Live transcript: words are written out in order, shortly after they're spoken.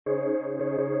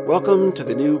Welcome to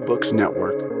the New Books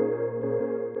Network.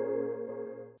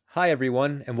 Hi,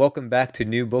 everyone, and welcome back to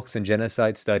New Books and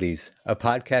Genocide Studies, a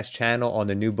podcast channel on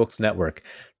the New Books Network.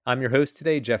 I'm your host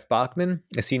today, Jeff Bachman,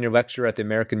 a senior lecturer at the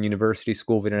American University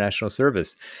School of International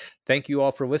Service. Thank you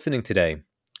all for listening today.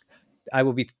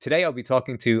 I'll be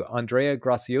talking to Andrea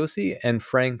Graciosi and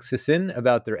Frank Sisson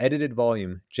about their edited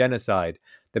volume, Genocide: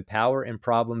 The Power and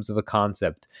Problems of a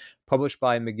Concept, published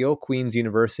by McGill Queen's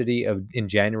University in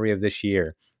January of this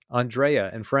year. Andrea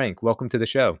and Frank, welcome to the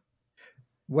show.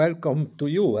 Welcome to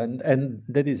you, and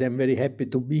that is, I'm very happy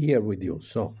to be here with you.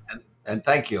 And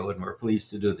thank you, and we're pleased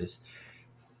to do this.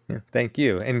 Yeah, thank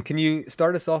you. And can you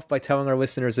start us off by telling our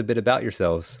listeners a bit about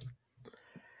yourselves?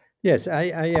 Yes, I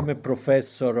am a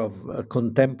professor of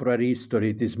contemporary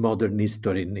history. It is modern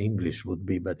history in English would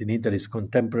be, but in Italy it's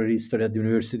contemporary history at the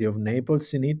University of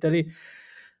Naples in Italy.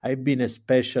 I've been a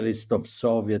specialist of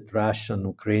Soviet, Russian,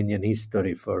 Ukrainian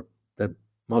history for the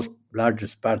most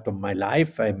largest part of my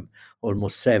life. I'm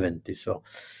almost 70, so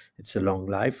it's a long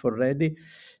life already.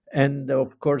 And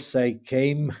of course, I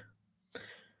came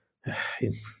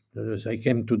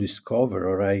to discover,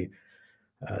 or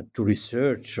to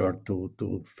research, or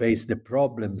to face the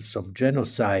problems of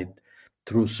genocide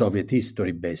through Soviet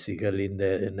history, basically in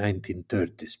the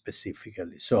 1930s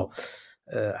specifically. So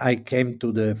I came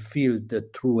to the field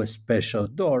through a special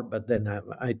door, but then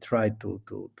I tried to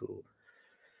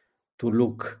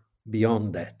look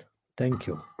beyond that. Thank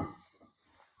you.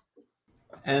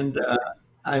 And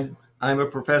I'm a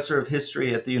professor of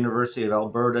history at the University of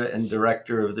Alberta and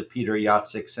director of the Peter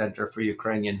Yatsik Center for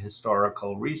Ukrainian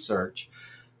Historical Research.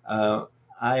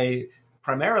 I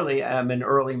primarily am an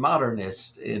early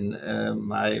modernist in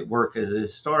my work as a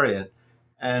historian.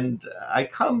 And I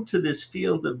come to this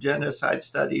field of genocide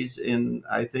studies in,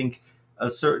 I think, a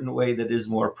certain way that is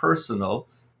more personal.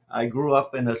 I grew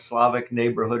up in a Slavic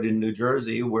neighborhood in New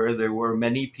Jersey where there were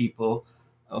many people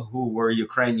who were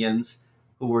Ukrainians,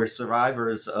 who were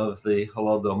survivors of the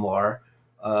Holodomor,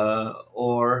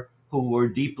 or who were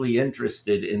deeply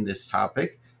interested in this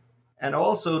topic. And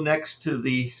also next to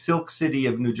the Silk City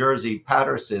of New Jersey,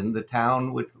 Paterson, the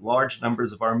town with large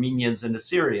numbers of Armenians and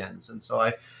Assyrians. And so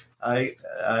I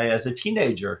as a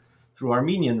teenager, through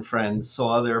Armenian friends,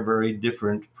 saw their very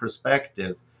different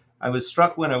perspective. I was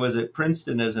struck when I was at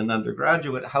Princeton as an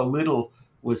undergraduate how little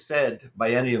was said by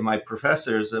any of my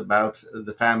professors about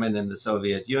the famine in the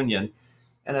Soviet Union.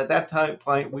 And at that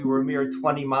point, we were a mere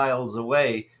 20 miles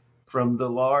away from the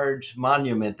large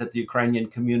monument that the Ukrainian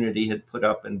community had put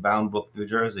up in Bound Brook, New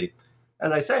Jersey.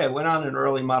 As I say, I went on in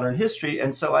early modern history,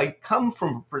 and so I come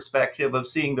from a perspective of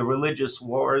seeing the religious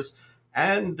wars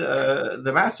and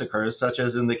the massacres, such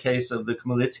as in the case of the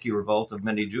Khmelnytsky revolt of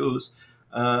many Jews,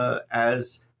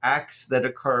 as acts that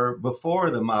occur before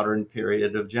the modern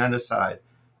period of genocide.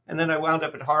 And then I wound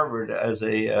up at Harvard as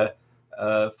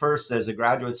first as a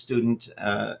graduate student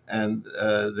and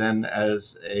then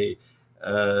as a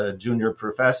junior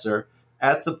professor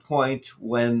at the point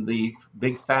when the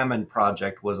Big Famine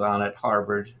Project was on at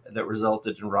Harvard that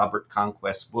resulted in Robert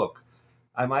Conquest's book.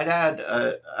 I might add,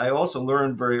 I also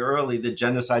learned very early that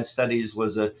genocide studies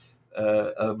was a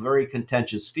very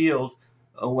contentious field.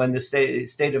 When the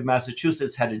state of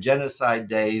Massachusetts had a genocide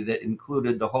day that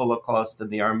included the Holocaust and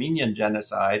the Armenian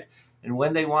genocide, and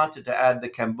when they wanted to add the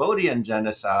Cambodian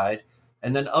genocide,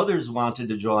 and then others wanted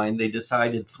to join, they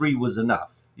decided 3 was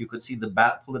enough. You could see the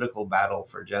political battle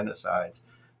for genocides.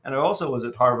 And I also was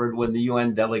at Harvard when the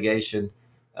UN delegation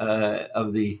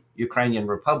of the Ukrainian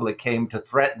Republic came to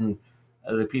threaten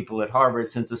the people at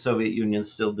Harvard, since the Soviet Union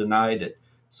still denied it.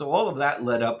 So all of that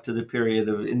led up to the period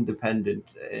of independent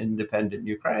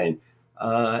Ukraine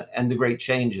and the great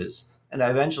changes. And I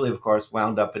eventually, of course,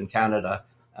 wound up in Canada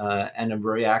and am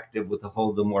very active with the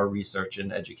Holodomor Research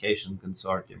and Education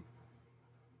Consortium.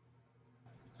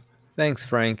 Thanks,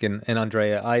 Frank and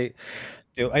Andrea.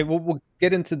 We'll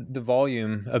get into the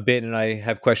volume a bit, and I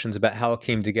have questions about how it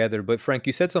came together. But Frank,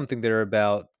 you said something there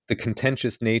about the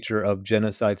contentious nature of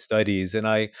genocide studies, and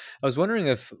I was wondering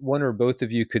if one or both of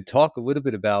you could talk a little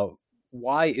bit about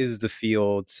why is the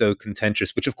field so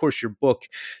contentious, which of course your book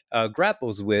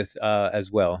grapples with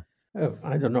as well.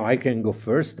 I don't know. I can go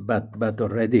first, but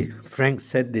already Frank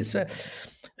said this.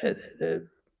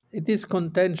 It is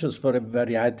contentious for a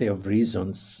variety of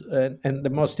reasons, and the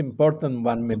most important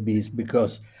one maybe is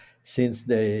because since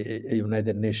the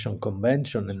United Nations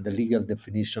Convention and the legal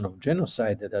definition of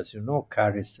genocide, that, as you know,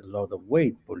 carries a lot of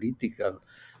weight, political,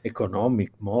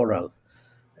 economic, moral,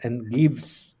 and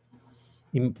gives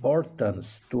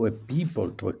importance to a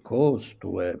people, to a cause,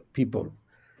 to a people,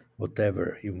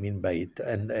 whatever you mean by it,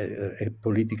 and a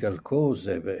political cause,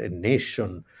 a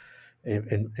nation,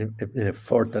 an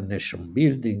effort at nation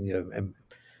building,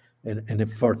 an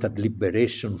effort at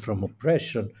liberation from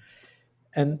oppression.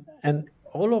 And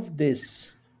all of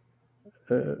this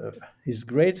is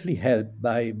greatly helped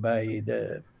by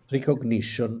the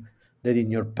recognition that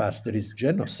in your past there is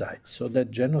genocide. So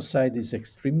that genocide is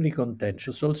extremely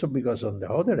contentious, also because on the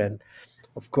other end,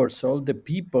 of course, all the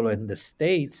people and the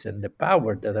states and the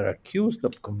power that are accused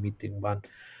of committing one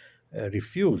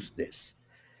refuse this.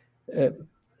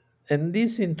 And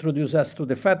this introduces us to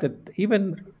the fact that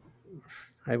even,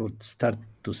 I would start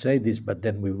to say this, but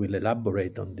then we will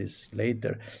elaborate on this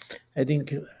later. I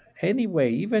think,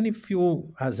 anyway, even if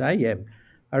you, as I am,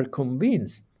 are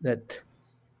convinced that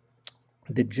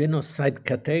the genocide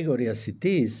category as it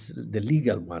is, the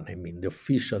legal one, I mean, the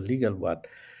official legal one,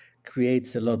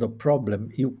 creates a lot of problem,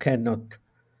 you cannot,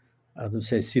 how to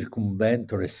say,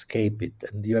 circumvent or escape it,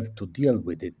 and you have to deal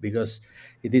with it because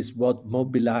it is what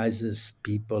mobilizes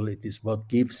people, it is what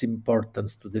gives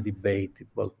importance to the debate, it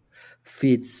what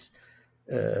feeds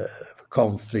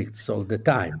conflicts all the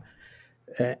time.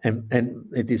 And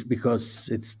it is because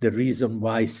it's the reason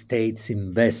why states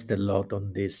invest a lot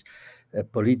on this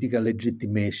political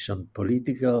legitimation,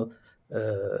 political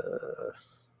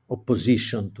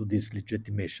opposition to this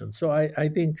legitimation. So I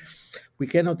think we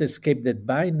cannot escape that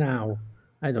by now.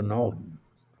 I don't know,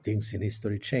 things in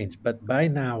history change, but by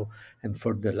now and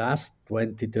for the last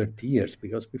 20, 30 years,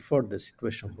 because before the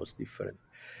situation was different,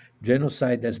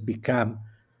 genocide has become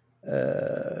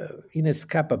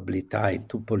inescapably tied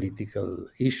to political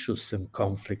issues and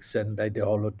conflicts and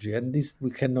ideology, and this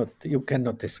you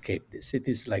cannot escape this. It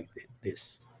is like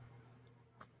this.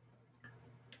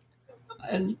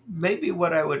 And maybe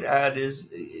what I would add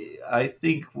is I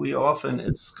think we often,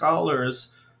 as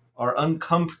scholars, are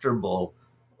uncomfortable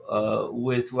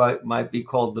with what might be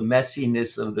called the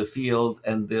messiness of the field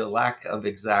and the lack of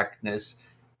exactness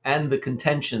and the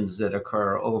contentions that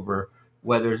occur over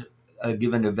whether a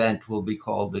given event will be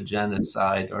called a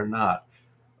genocide or not.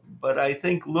 But I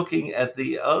think looking at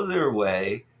the other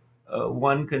way,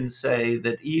 one can say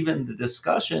that even the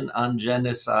discussion on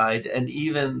genocide and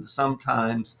even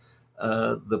sometimes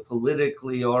the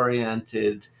politically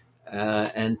oriented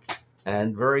and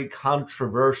very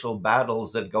controversial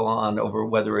battles that go on over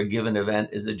whether a given event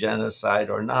is a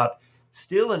genocide or not,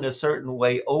 still in a certain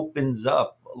way opens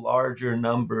up larger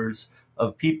numbers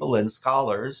of people and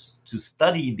scholars to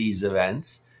study these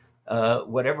events,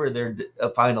 whatever their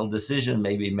final decision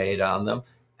may be made on them,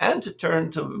 and to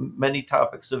turn to many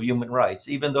topics of human rights,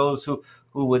 even those who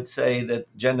would say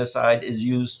that genocide is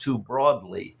used too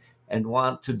broadly and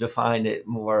want to define it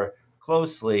more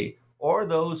closely, or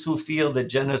those who feel that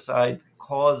genocide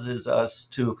causes us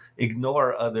to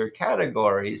ignore other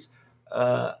categories,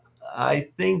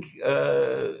 I think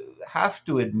have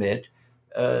to admit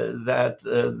that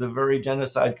the very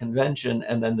Genocide Convention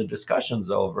and then the discussions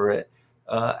over it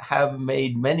have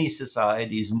made many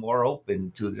societies more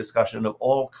open to the discussion of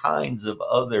all kinds of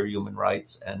other human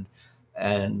rights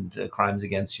and crimes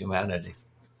against humanity.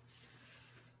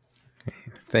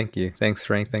 Thank you. Thanks,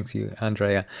 Frank. Thanks you,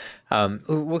 Andrea.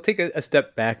 We'll take a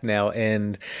step back now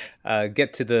and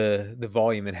get to the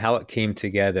volume and how it came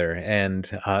together. And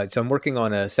so I'm working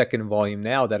on a second volume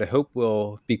now that I hope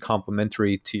will be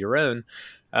complementary to your own.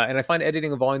 And I find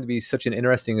editing a volume to be such an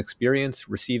interesting experience,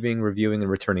 receiving, reviewing, and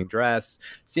returning drafts,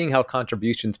 seeing how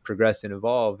contributions progress and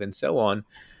evolve, and so on.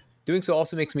 Doing so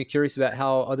also makes me curious about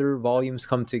how other volumes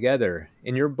come together.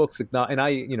 In your books,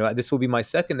 and this will be my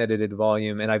second edited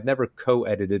volume, and I've never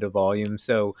co-edited a volume,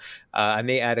 so I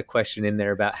may add a question in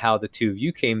there about how the two of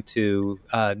you came to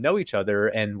know each other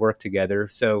and work together.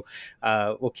 So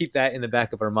we'll keep that in the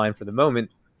back of our mind for the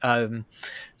moment.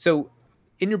 So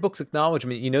in your book's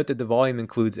acknowledgement, you note that the volume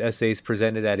includes essays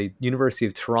presented at a University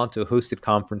of Toronto hosted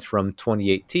conference from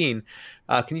 2018.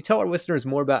 Can you tell our listeners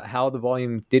more about how the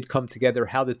volume did come together,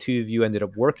 how the two of you ended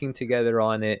up working together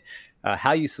on it,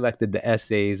 how you selected the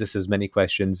essays, this is many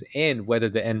questions, and whether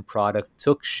the end product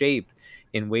took shape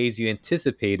in ways you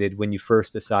anticipated when you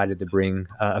first decided to bring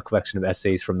a collection of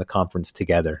essays from the conference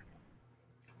together?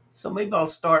 So maybe I'll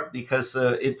start because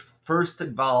it first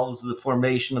involves the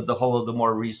formation of the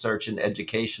Holodomor Research and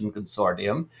Education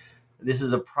Consortium. This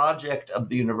is a project of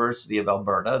the University of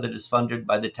Alberta that is funded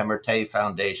by the Temerté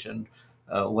Foundation,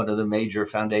 one of the major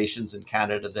foundations in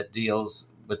Canada that deals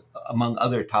with, among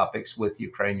other topics, with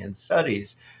Ukrainian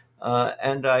studies.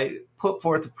 And I put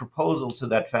forth a proposal to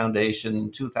that foundation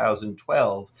in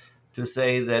 2012 to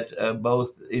say that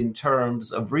both in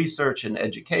terms of research and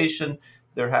education,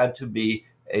 there had to be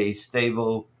a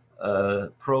stable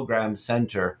program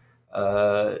center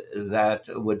that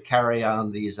would carry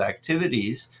on these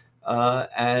activities,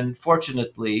 And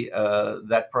fortunately,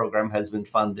 that program has been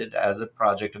funded as a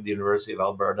project of the University of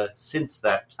Alberta since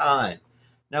that time.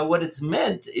 Now, what it's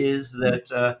meant is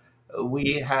that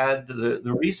we had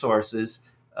the resources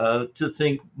to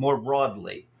think more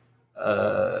broadly.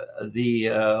 The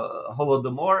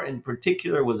Holodomor in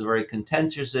particular was a very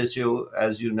contentious issue,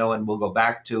 as you know, and we'll go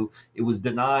back to. It was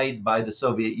denied by the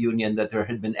Soviet Union that there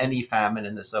had been any famine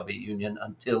in the Soviet Union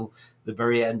until the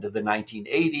very end of the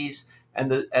 1980s. And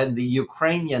the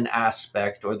Ukrainian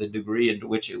aspect, or the degree in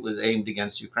which it was aimed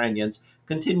against Ukrainians,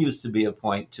 continues to be a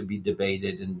point to be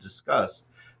debated and discussed.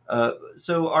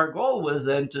 So our goal was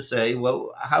then to say,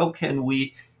 well, how can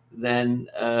we then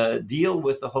deal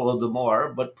with the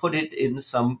Holodomor, but put it in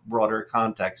some broader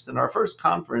context? And our first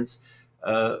conference,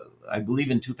 I believe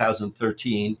in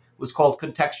 2013, was called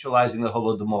Contextualizing the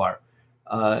Holodomor.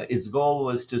 Its goal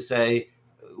was to say,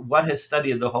 what has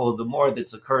study of the Holodomor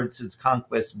that's occurred since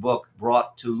Conquest Book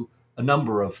brought to a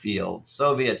number of fields: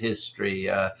 Soviet history,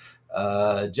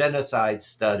 genocide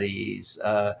studies,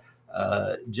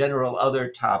 general other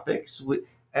topics.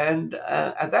 And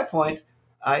at that point,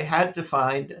 I had to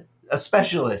find a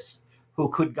specialist who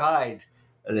could guide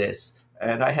this.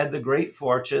 And I had the great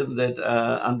fortune that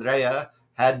Andrea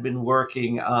had been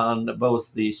working on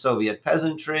both the Soviet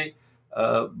peasantry,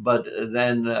 but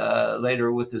then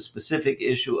later with the specific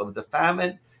issue of the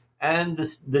famine and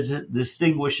the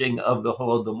distinguishing of the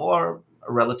Holodomor,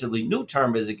 a relatively new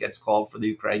term as it gets called for the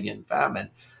Ukrainian famine.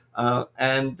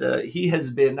 And he has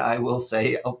been, I will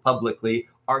say publicly,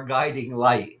 our guiding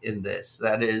light in this.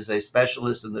 That is, a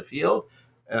specialist in the field.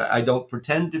 I don't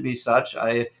pretend to be such.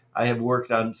 I have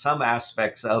worked on some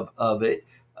aspects of it,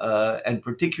 and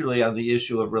particularly on the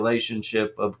issue of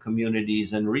relationship of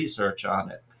communities and research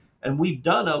on it. And we've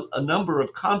done a number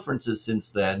of conferences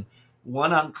since then,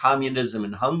 one on communism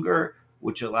and hunger,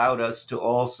 which allowed us to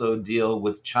also deal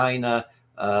with China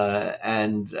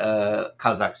and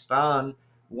Kazakhstan,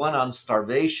 one on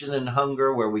starvation and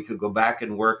hunger, where we could go back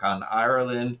and work on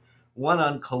Ireland, one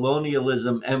on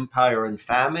colonialism, empire, and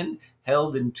famine,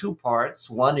 held in two parts,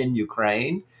 one in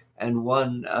Ukraine and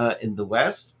one in the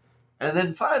West. And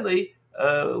then finally,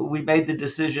 we made the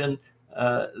decision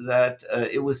that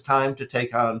it was time to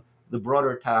take on the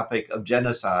broader topic of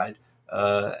genocide.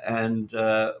 And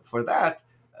for that,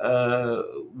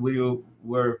 we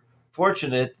were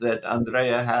fortunate that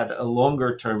Andrea had a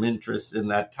longer term interest in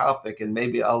that topic. And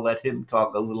maybe I'll let him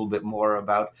talk a little bit more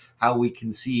about how we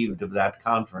conceived of that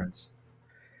conference.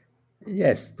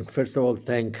 Yes, first of all,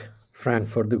 thank Frank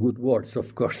for the good words,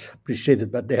 of course, appreciate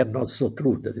it, but they are not so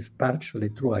true. That is partially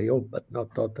true, I hope, but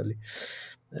not totally.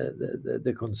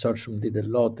 The consortium did a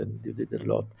lot, and you did a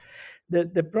lot.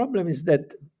 The problem is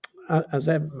that,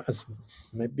 as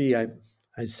maybe I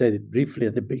said it briefly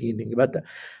at the beginning, but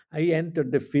I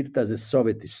entered the field as a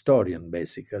Soviet historian,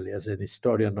 basically, as an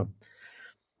historian of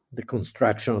the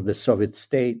construction of the Soviet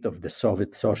state, of the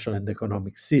Soviet social and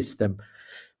economic system.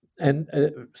 And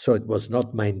so it was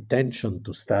not my intention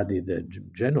to study the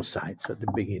genocides at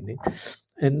the beginning.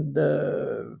 And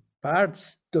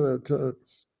parts through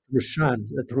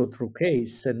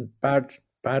case, and part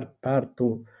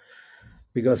to,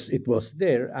 because it was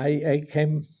there. I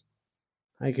came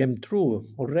through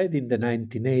already in the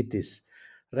 1980s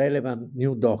relevant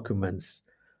new documents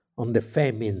on the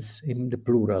famines, in the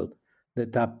plural,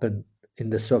 that happened in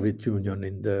the Soviet Union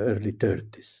in the early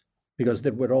 30s, because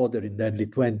there were other in the early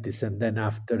 20s and then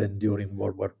after and during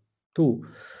World War II.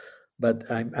 But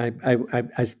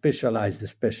I specialized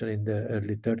especially in the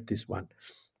early 30s one.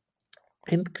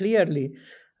 And clearly,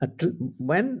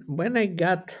 when I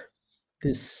got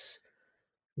this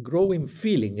growing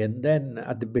feeling, and then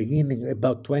at the beginning,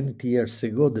 about 20 years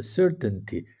ago, the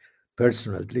certainty,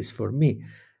 personal, at least for me,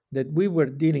 that we were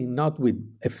dealing not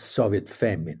with a Soviet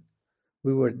famine.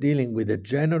 We were dealing with a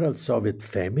general Soviet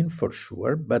famine, for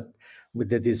sure, but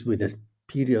with a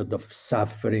period of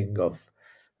suffering, of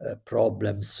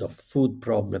problems, of food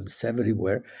problems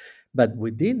everywhere. But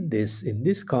within this, in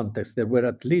this context, there were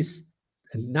at least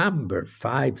a number,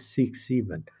 5, 6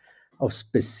 even, of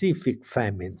specific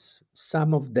famines,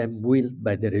 some of them willed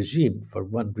by the regime for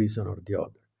one reason or the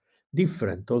other,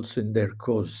 different also in their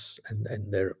cause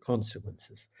and their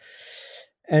consequences.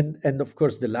 And of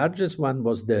course, the largest one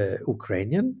was the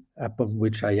Ukrainian, upon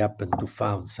which I happened to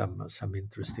found some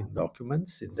interesting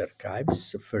documents in the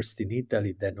archives, first in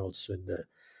Italy, then also in the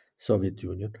Soviet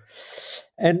Union.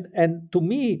 And to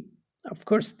me, of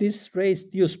course, this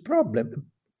raised huge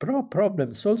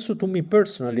problems also to me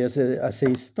personally as a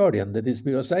historian. That is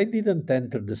because I didn't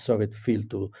enter the Soviet field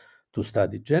to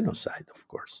study genocide, of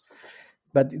course.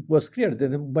 but it was clear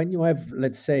that when you have,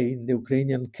 let's say, in the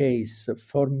Ukrainian case,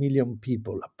 4 million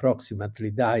people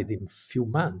approximately died in few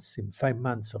months, in 5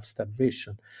 months of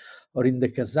starvation, or in the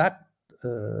Kazakh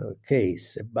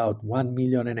case, about 1.5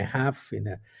 million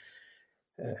in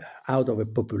out of a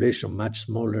population much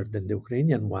smaller than the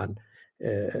Ukrainian one,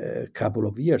 a couple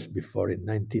of years before, in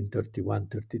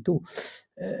 1931-32.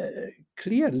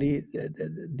 Clearly,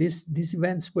 these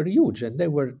events were huge, and they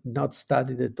were not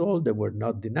studied at all. They were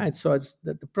not denied. So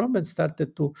the problem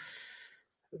started to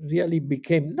really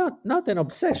became not an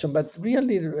obsession, but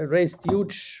really raised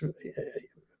huge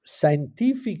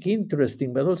scientific,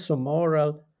 interesting, but also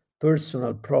moral,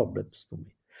 personal problems to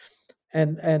me.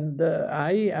 And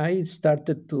I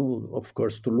started to, of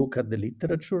course, to look at the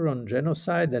literature on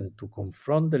genocide and to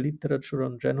confront the literature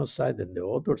on genocide and the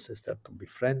authors. I started to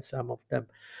befriend some of them.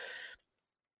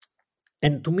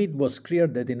 And to me, it was clear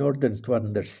that in order to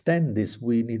understand this,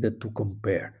 we needed to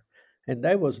compare. And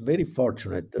I was very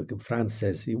fortunate. Franz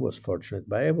says he was fortunate,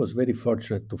 but I was very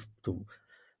fortunate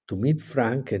to meet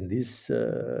Frank and this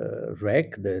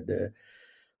REC, the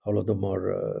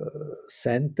Holodomor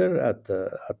Center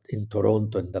in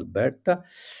Toronto and Alberta,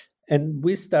 and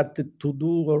we started to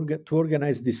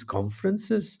organize these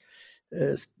conferences.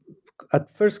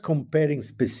 At first, comparing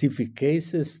specific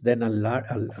cases, then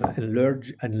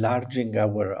enlarging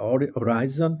our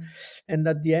horizon, and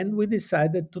at the end, we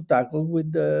decided to tackle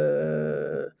with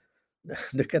the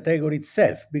category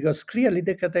itself, because clearly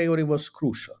the category was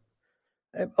crucial.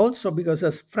 Also, because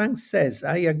as Frank says,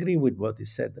 I agree with what he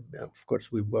said. Of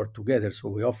course, we work together, so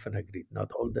we often agree,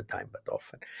 not all the time, but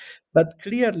often. But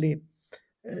clearly,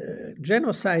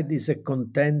 genocide is a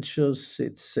contentious,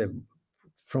 it's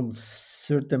from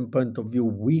certain point of view,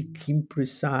 weak,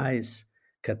 imprecise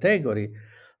category.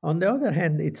 On the other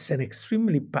hand, it's an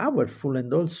extremely powerful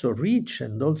and also rich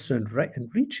and also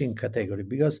enriching category,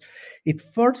 because it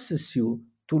forces you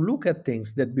to look at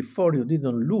things that before you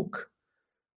didn't look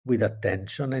with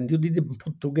attention and you didn't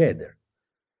put together.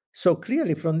 So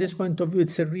clearly, from this point of view,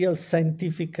 it's a real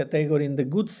scientific category in the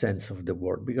good sense of the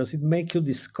word, because it makes you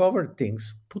discover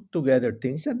things, put together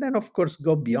things, and then, of course,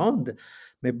 go beyond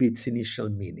maybe its initial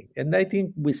meaning. And I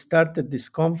think we started this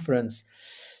conference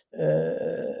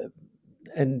and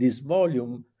this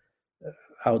volume,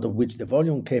 out of which the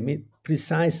volume came in,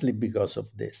 precisely because of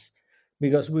this,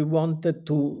 because we wanted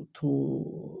to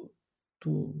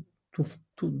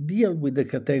deal with the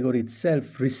category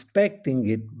itself, respecting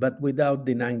it, but without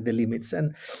denying the limits.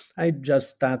 And I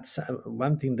just thought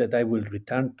one thing that I will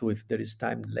return to if there is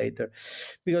time later,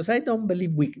 because I don't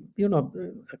believe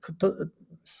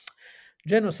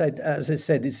genocide, as I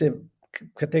said, is a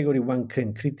category one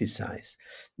can criticize.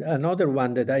 Another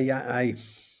one that I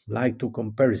like to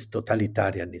compare is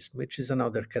totalitarianism, which is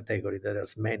another category that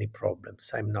has many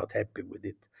problems. I'm not happy with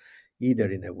it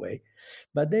either, in a way.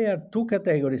 But they are two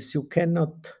categories you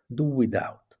cannot do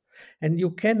without. And you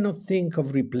cannot think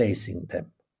of replacing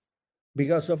them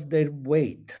because of their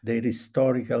weight, their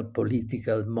historical,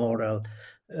 political, moral,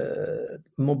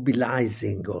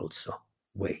 mobilizing also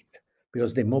weight,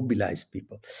 because they mobilize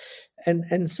people.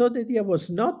 And so the idea was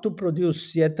not to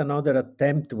produce yet another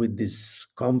attempt with this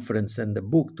conference and the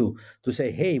book to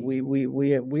say, hey,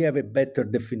 we have a better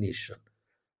definition.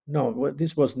 No,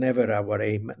 this was never our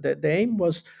aim. The aim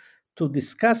was to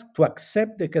discuss, to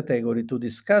accept the category, to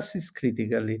discuss it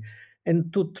critically,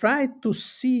 and to try to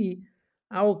see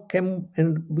how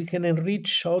we can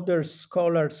enrich other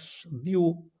scholars'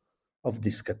 view of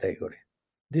this category.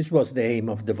 This was the aim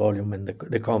of the volume and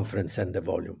the conference and the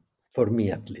volume, for me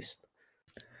at least.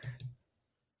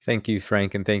 Thank you,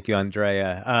 Frank, and thank you,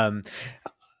 Andrea.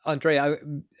 Andrea,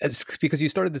 because you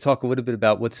started to talk a little bit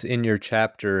about what's in your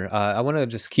chapter, I want to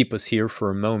just keep us here for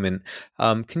a moment.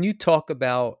 Can you talk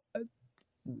about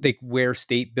like where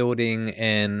state building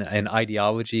and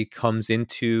ideology comes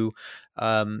into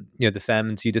the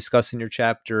famines you discuss in your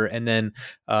chapter, and then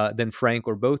Frank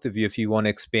or both of you, if you want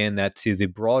to expand that to the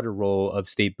broader role of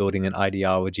state building and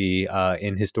ideology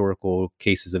in historical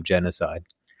cases of genocide?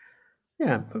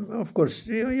 Yeah, of course.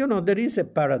 There is a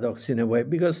paradox in a way,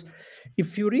 because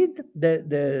if you read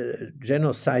the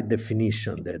genocide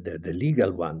definition, the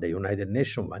legal one, the United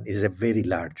Nations one, is a very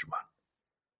large one,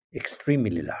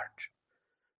 extremely large.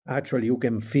 Actually, you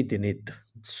can fit in it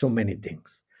so many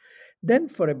things. Then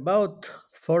for about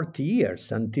 40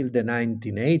 years, until the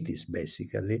 1980s,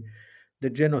 basically, the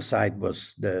genocide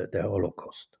was the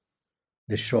Holocaust,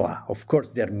 the Shoah. Of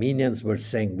course, the Armenians were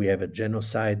saying we have a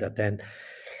genocide at end.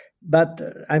 But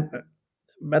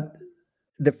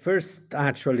the first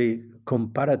actually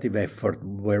comparative effort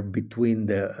were between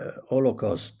the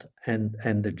Holocaust and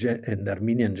the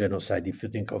Armenian genocide, if you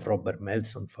think of Robert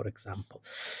Melson, for example.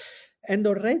 And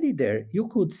already there, you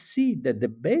could see that the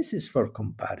basis for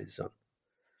comparison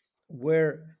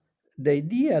were the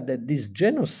idea that this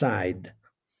genocide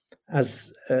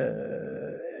as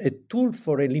a tool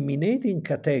for eliminating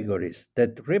categories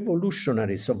that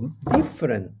revolutionaries of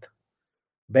different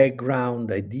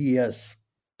background, ideas,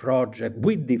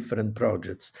 with different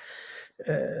projects.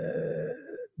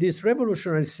 These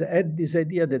revolutionaries had this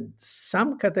idea that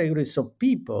some categories of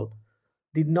people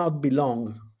did not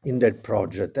belong in their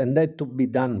project and had to be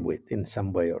done with in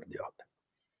some way or the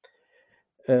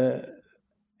other.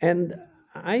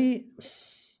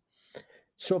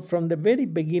 So from the very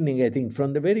beginning, I think,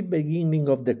 from the very beginning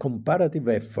of the comparative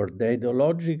effort, the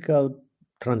ideological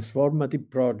transformative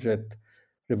project,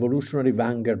 revolutionary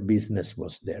vanguard business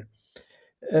was there.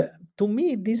 To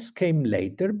me, this came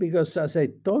later because, as I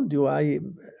told you, I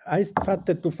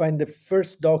started to find the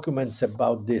first documents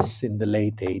about this in the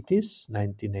late 80s,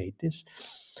 1980s.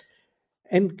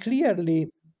 And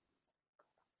clearly,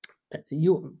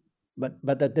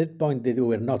 but at that point, they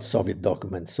were not Soviet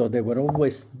documents. So they were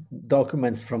always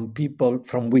documents from people,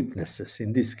 from witnesses,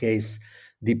 in this case,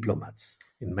 diplomats,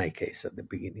 in my case at the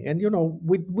beginning. And,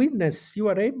 with witness, you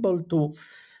are able to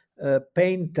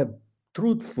paint a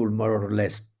truthful, more or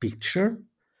less, picture,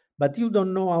 but you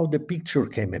don't know how the picture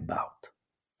came about.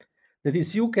 That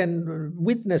is,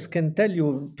 witness can tell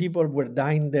you people were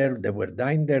dying there, they were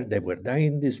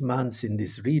dying these months in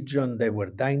this region, they were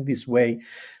dying this way,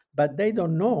 but they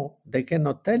don't know, they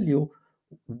cannot tell you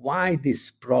why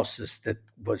this process that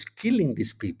was killing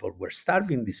these people, were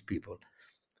starving these people,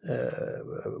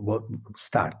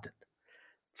 started.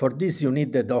 For this, you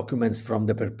need the documents from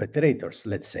the perpetrators,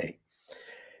 let's say.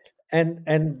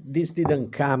 And this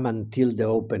didn't come until the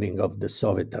opening of the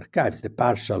Soviet archives, the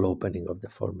partial opening of the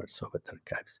former Soviet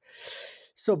archives.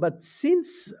 So, but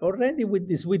since already with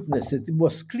these witnesses, it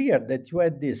was clear that you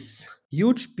had this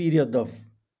huge period of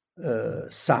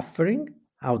suffering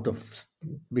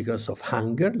because of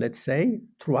hunger, let's say,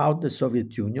 throughout the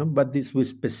Soviet Union, but this with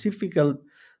specific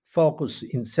focus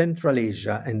in Central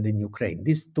Asia and in Ukraine.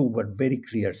 These two were very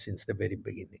clear since the very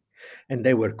beginning, and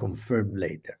they were confirmed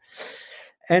later.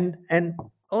 And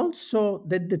also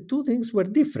that the two things were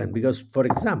different because, for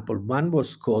example, one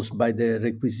was caused by the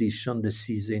requisition, the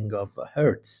seizing of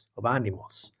herds of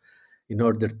animals in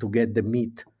order to get the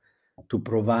meat, to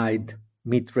provide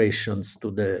meat rations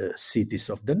to the cities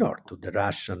of the north, to the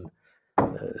Russian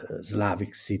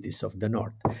Slavic cities of the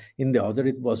north. In the other,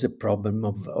 it was a problem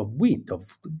of wheat,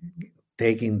 of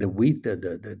taking the wheat,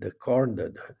 the corn,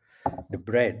 the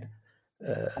bread,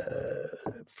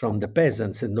 from the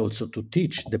peasants, and also to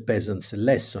teach the peasants a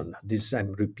lesson. This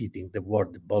I'm repeating the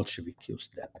word the Bolshevik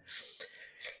used then.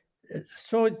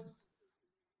 So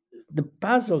the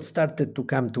puzzle started to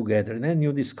come together, and then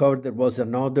you discovered there was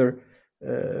another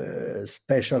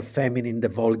special famine in the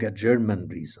Volga German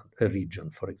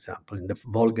region, for example, in the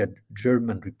Volga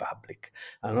German Republic,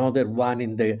 another one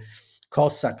in the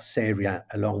Cossacks area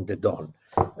along the Don.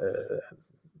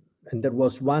 And there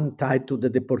was one tied to the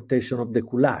deportation of the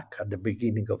Kulak at the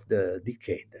beginning of the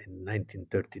decade in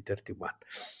 1930-31.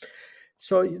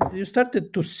 So you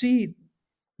started to see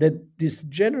that this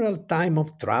general time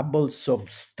of troubles, of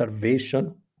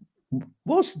starvation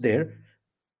was there,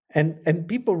 and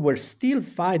people were still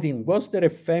fighting. Was there a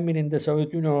famine in the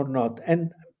Soviet Union or not?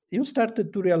 And you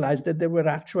started to realize that there were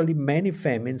actually many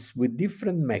famines with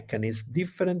different mechanisms,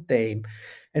 different aim,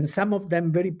 and some of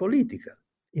them very political,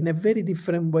 in a very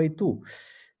different way too.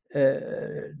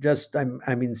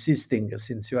 I'm insisting,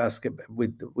 since you asked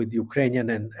with Ukrainian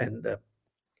and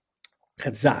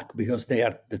Kazakh, because they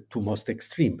are the two most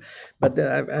extreme. But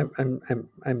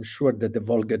I'm sure that the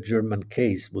Volga German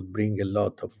case would bring a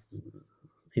lot of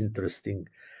interesting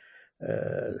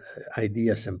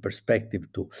ideas and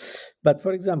perspective too. But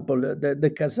for example,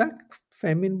 the Kazakh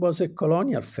famine was a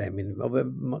colonial famine of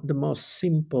the most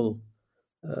simple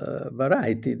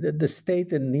variety. The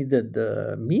state needed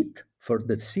meat for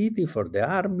the city, for the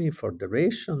army, for the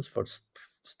rations, for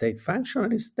state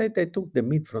functionaries. They took the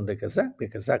meat from the Kazakh. The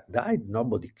Kazakh died.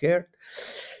 Nobody cared.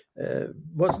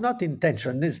 Was not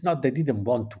intentional. It's not they didn't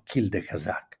want to kill the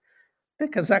Kazakh. The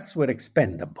Kazakhs were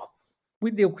expendable.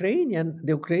 With the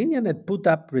Ukrainian had put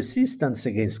up resistance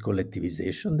against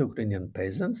collectivization. The Ukrainian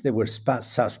peasants, they were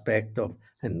suspect of,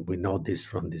 and we know this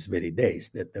from these very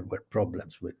days, that there were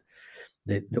problems with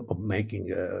of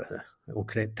making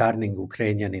turning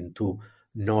Ukrainian into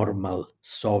normal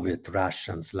Soviet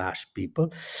Russian /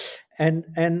 people, and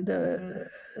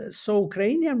so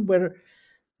Ukrainians were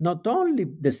not only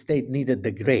the state needed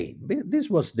the grain, this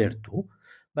was there too,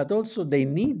 but also they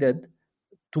needed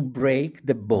to break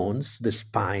the bones, the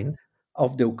spine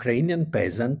of the Ukrainian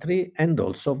peasantry and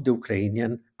also of the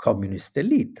Ukrainian communist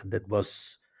elite that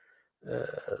was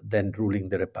then ruling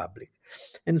the republic.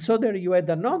 And so there you had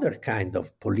another kind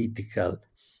of political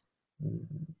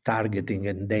targeting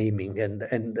and naming and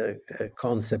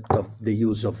concept of the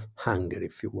use of hunger,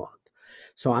 if you want.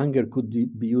 So hunger could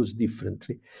be used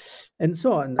differently. And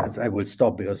so, and I will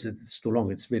stop because it's too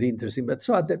long, it's very interesting. But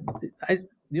so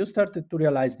you started to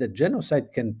realize that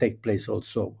genocide can take place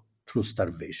also through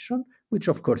starvation, which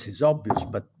of course is obvious,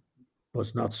 but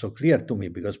was not so clear to me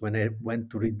because when I went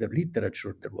to read the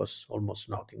literature, there was almost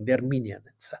nothing. The Armenian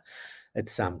had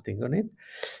something on it.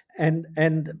 And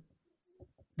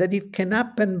that it can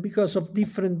happen because of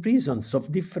different reasons,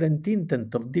 of different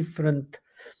intent, of different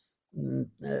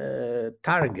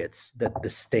targets that the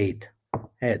state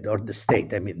had, or the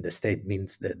state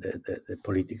means the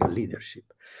political leadership.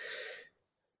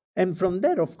 And from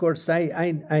there, of course,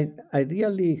 I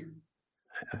really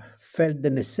felt the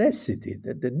necessity,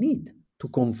 the need to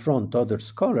confront other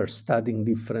scholars studying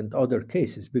different other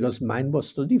cases, because mine was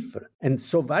so different and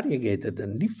so variegated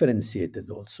and differentiated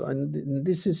also. And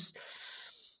this is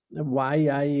why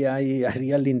I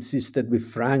really insisted with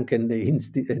Frank and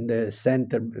the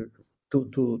center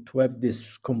to have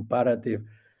this comparative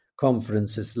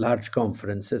conferences, large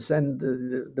conferences. And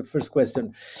the first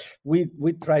question, we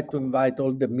tried to invite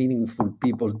all the meaningful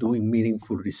people doing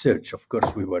meaningful research. Of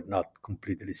course, we were not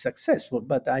completely successful,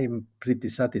 but I am pretty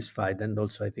satisfied. And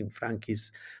also, I think Frank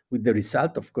is with the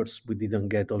result. Of course, we didn't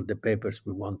get all the papers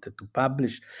we wanted to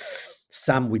publish.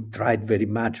 Some we tried very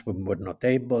much, but were not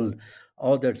able.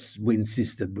 Others, we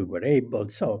insisted we were able.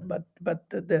 So, but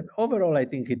overall, I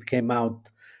think it came out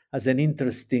as an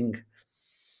interesting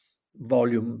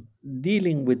volume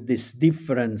dealing with this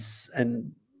difference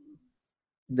and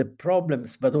the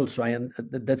problems, but also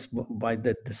that's why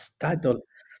this title,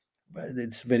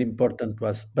 it's very important to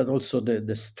us, but also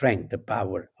the strength, the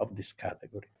power of this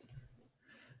category.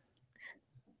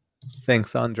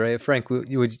 Thanks, Andrea. Frank, would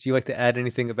you like to add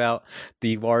anything about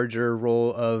the larger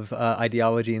role of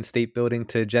ideology and state building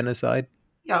to genocide?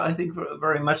 Yeah, I think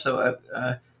very much so.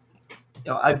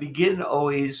 I begin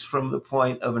always from the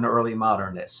point of an early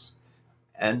modernist.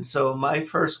 And so my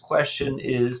first question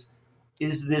is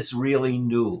this really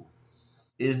new?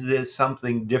 Is this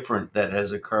something different that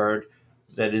has occurred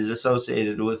that is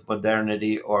associated with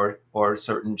modernity or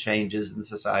certain changes in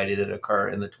society that occur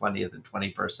in the 20th and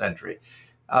 21st century?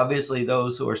 Obviously,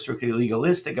 those who are strictly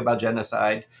legalistic about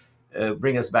genocide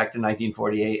bring us back to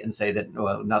 1948 and say that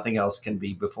nothing else can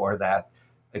be before that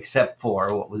except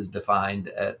for what was defined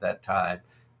at that time.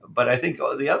 But I think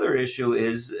the other issue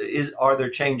is are there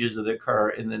changes that occur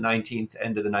in the 19th,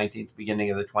 end of the 19th, beginning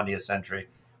of the 20th century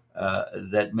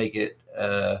that make it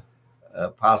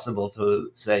possible to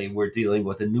say we're dealing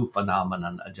with a new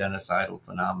phenomenon, a genocidal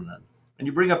phenomenon? And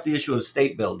you bring up the issue of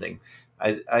state building.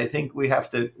 I think we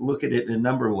have to look at it in a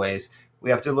number of ways. We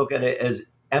have to look at it as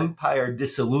empire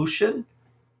dissolution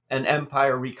and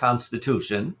empire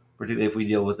reconstitution, particularly if we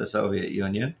deal with the Soviet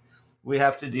Union. We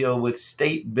have to deal with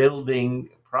state building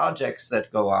projects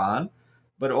that go on,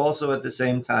 but also at the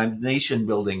same time, nation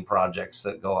building projects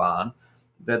that go on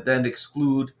that then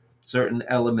exclude certain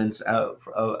elements out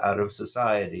of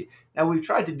society. Now, we've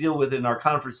tried to deal with it in our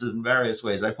conferences in various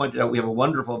ways. I pointed out we have a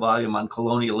wonderful volume on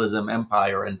colonialism,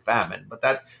 empire, and famine, but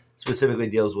that specifically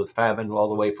deals with famine all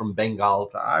the way from Bengal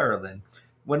to Ireland.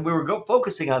 When we were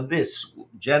focusing on this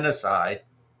genocide,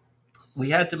 we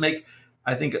had to make,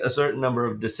 I think, a certain number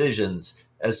of decisions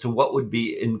as to what would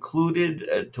be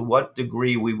included, to what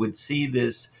degree we would see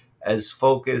this as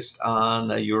focused on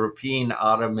a European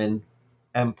Ottoman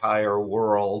Empire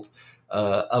world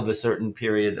of a certain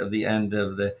period of the end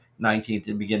of the 19th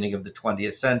and beginning of the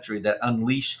 20th century that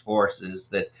unleashed forces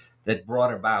that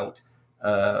brought about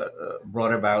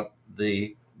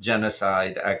the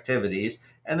genocide activities,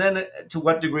 and then to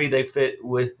what degree they fit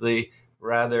with the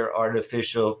rather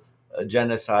artificial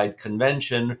genocide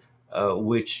convention,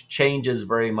 which changes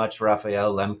very much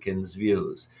Raphael Lemkin's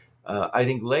views. I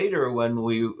think later when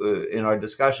we, in our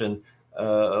discussion,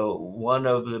 one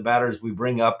of the matters we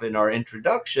bring up in our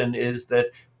introduction is that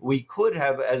we could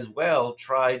have as well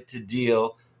tried to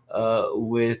deal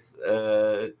with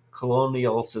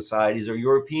colonial societies or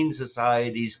European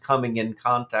societies coming in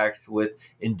contact with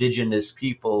indigenous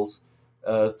peoples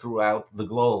throughout the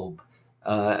globe.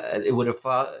 It would have,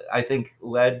 I think,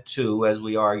 led to, as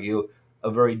we argue, a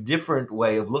very different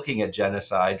way of looking at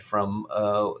genocide from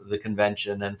the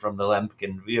convention and from the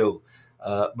Lemkin view.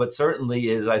 but certainly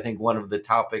is, I think, one of the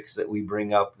topics that we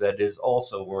bring up that is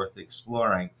also worth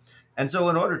exploring. And so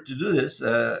in order to do this,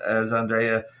 as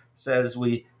Andrea says,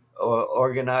 we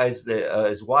organized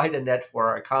as wide a net for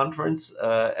our conference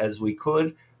as we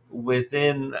could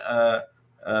within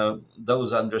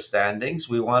those understandings.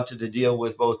 We wanted to deal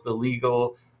with both the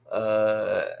legal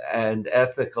and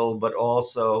ethical, but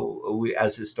also we,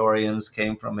 as historians,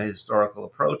 came from a historical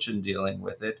approach in dealing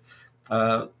with it.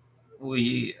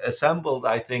 We assembled,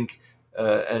 I think,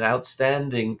 an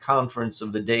outstanding conference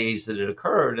of the days that it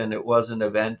occurred, and it was an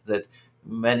event that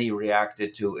many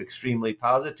reacted to extremely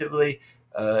positively.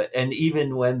 And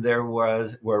even when there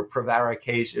were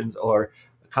prevarications or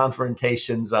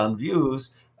confrontations on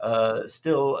views,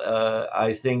 still,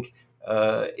 I think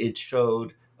it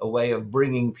showed a way of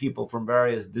bringing people from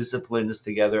various disciplines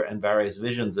together and various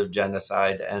visions of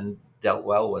genocide, and dealt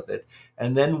well with it.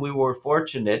 And then we were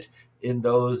fortunate in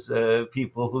those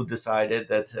people who decided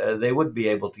that they would be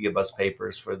able to give us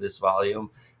papers for this volume.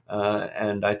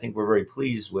 And I think we're very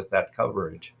pleased with that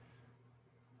coverage.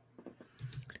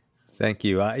 Thank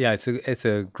you. Yeah, it's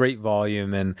a great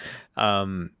volume, and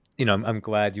I'm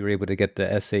glad you were able to get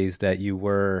the essays that you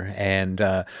were, and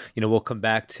we'll come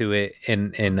back to it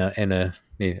in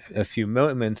a few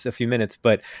minutes,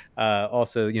 but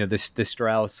also this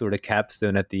Strauss sort of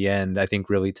capstone at the end, I think,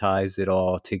 really ties it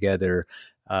all together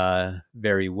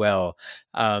very well.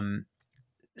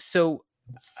 So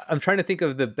I'm trying to think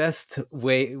of the best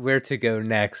way where to go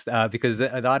next, because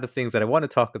a lot of things that I want to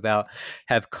talk about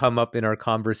have come up in our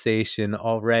conversation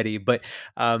already. But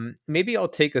maybe I'll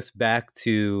take us back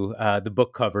to the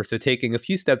book cover. So taking a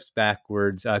few steps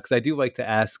backwards, because I do like to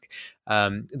ask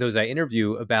those I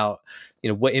interview about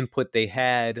what input they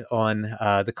had on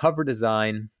the cover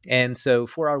design. And so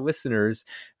for our listeners,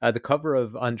 the cover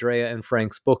of Andrea and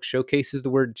Frank's book showcases the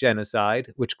word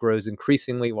genocide, which grows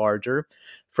increasingly larger,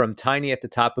 from tiny at the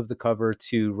top of the cover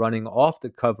to running off the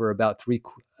cover about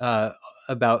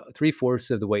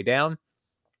 3/4 of the way down.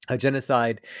 A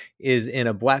genocide is in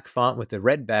a black font with a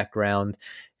red background,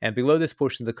 and below this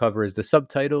portion of the cover is the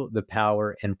subtitle, The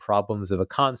Power and Problems of a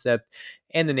Concept,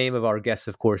 and the name of our guests,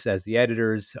 of course, as the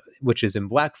editors, which is in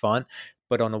black font,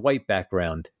 but on a white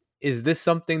background. Is this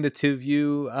something the two of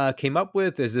you came up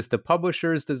with? Is this the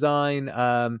publisher's design?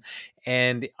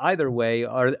 And either way,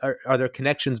 are there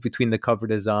connections between the cover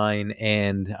design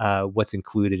and what's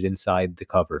included inside the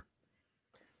cover?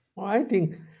 Well, I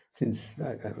think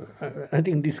I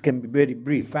think this can be very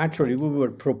brief. Actually, we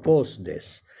were proposed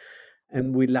this,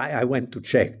 and I went to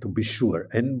check to be sure,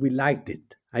 and we liked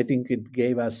it. I think it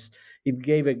gave a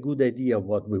good idea of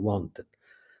what we wanted.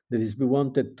 That is, we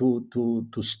wanted to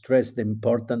stress the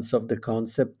importance of the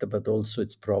concept, but also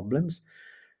its problems.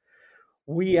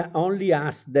 We only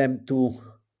asked them to,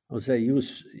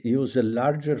 use a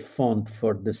larger font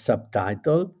for the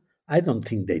subtitle. I don't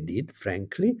think they did,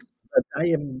 frankly. But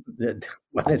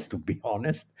one has to be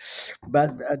honest.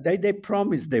 But they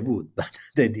promised they would, but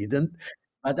they didn't.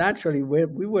 But actually,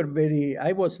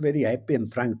 I was very happy, and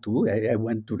Frank too. I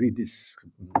went to read this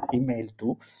email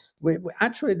too.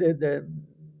 Actually,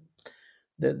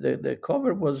 the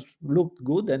cover looked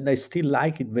good, and I still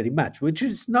like it very much, which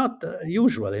is not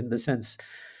usual in the sense.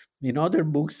 In other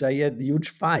books, I had huge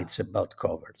fights about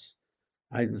covers.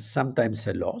 I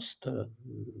lost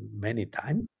many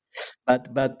times,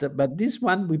 but this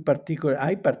one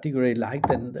I particularly liked,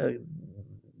 and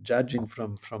judging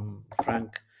from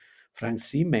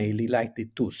Frank's email, he liked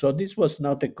it too. So this was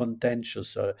not a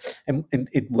contentious, and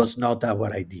it was not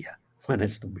our idea. One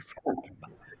has to be frank.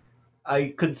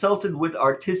 I consulted with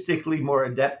artistically more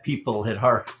adept people at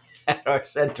our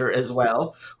center as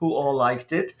well, who all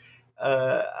liked it.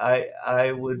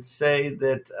 I would say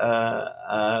that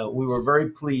we were very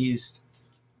pleased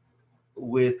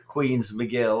with Queens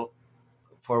McGill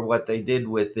for what they did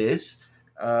with this.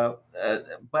 But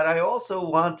I also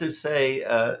want to say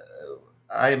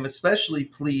I am especially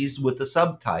pleased with the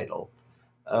subtitle,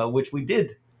 which we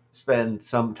did spend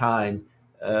some time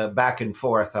back and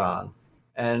forth on.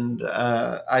 And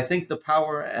I think The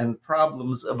Power and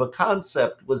Problems of a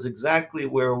Concept was exactly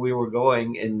where we were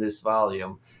going in this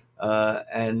volume.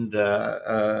 And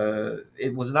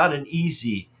it was not an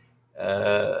easy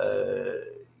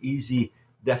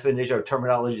definition or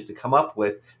terminology to come up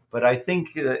with, but I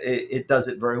think it does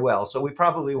it very well. So we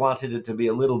probably wanted it to be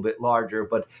a little bit larger,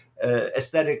 but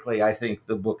aesthetically, I think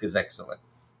the book is excellent.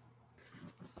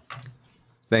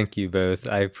 Thank you both.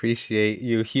 I appreciate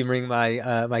you humoring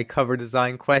my my cover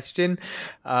design question.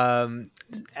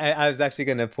 I was actually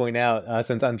going to point out,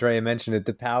 since Andrea mentioned it,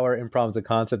 the Power and Problems of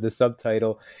Concept, the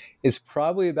subtitle, is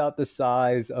probably about the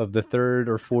size of the third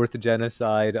or fourth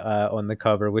genocide on the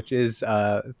cover, which is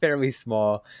fairly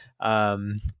small.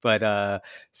 But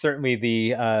certainly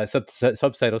the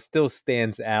subtitle still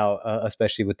stands out,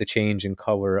 especially with the change in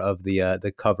color of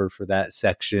the cover for that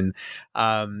section.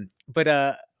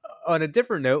 But on a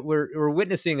different note, we're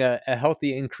witnessing a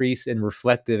healthy increase in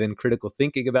reflective and critical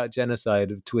thinking about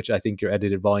genocide, to which I think your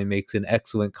edited volume makes an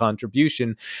excellent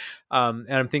contribution. And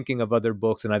I'm thinking of other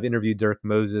books, and I've interviewed Dirk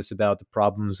Moses about the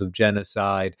problems of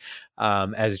genocide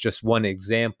as just one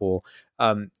example.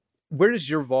 Where does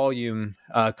your volume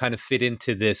kind of fit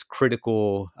into this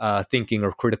critical thinking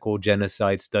or critical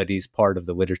genocide studies part of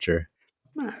the literature?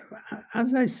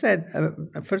 As I said,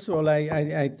 first of all,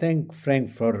 I thank Frank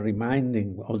for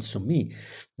reminding also me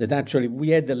that actually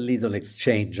we had a little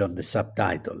exchange on the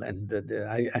subtitle, and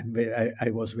I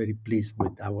was very pleased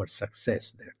with our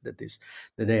success there. That is,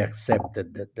 that they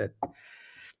accepted that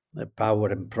the Power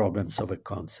and Problems of a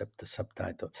Concept, the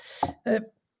subtitle.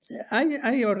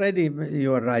 I already,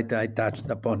 you are right, I touched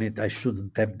upon it. I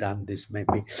shouldn't have done this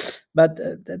maybe. But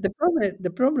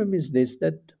the problem is this,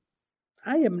 that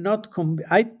I am not,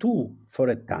 I too, for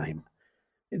a time,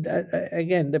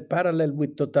 again, the parallel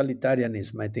with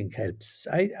totalitarianism, I think, helps.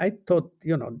 I thought,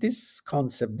 this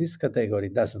concept, this category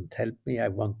doesn't help me. I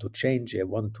want to change it. I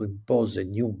want to impose a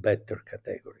new, better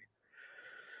category.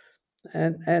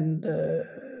 And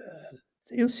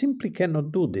you simply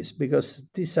cannot do this because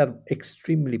these are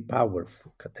extremely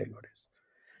powerful categories.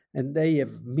 And they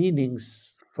have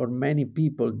meanings for many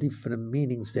people, different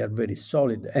meanings. They are very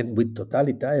solid. And with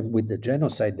totalitarian, with the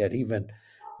genocide, there are even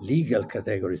legal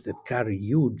categories that carry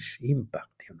huge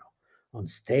impact, on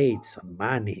states, on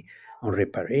money, on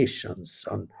reparations,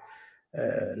 on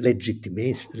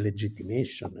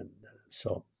legitimation, and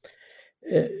so.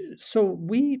 So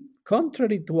we,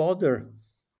 contrary to other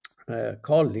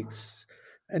colleagues,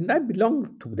 and I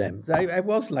belong to them. I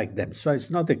was like them, so it's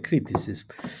not a criticism.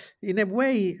 In a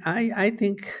way, I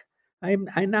think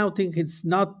I now think it's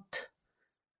not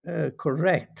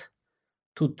correct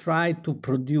to try to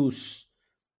produce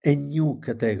a new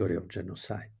category of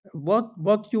genocide.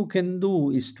 What you can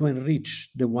do is to enrich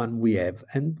the one we have,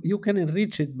 and you can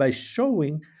enrich it by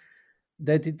showing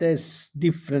that it has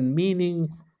different meaning,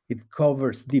 it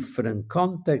covers different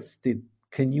contexts, it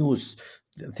can use.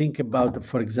 Think about,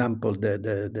 for example,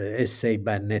 the essay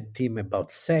by Annette Tim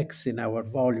about sex in our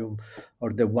volume,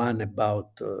 or the one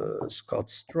about Scott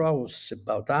Strauss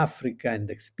about Africa and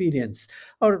experience,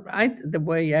 or the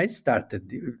way I started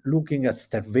looking at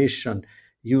starvation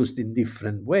used in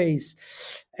different ways.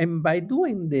 And by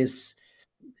doing this,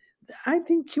 I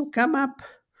think you come up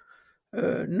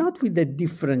not with a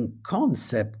different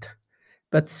concept,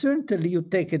 but certainly you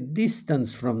take a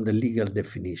distance from the legal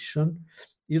definition.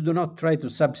 You do not try to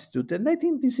substitute. And I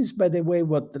think this is, by the way,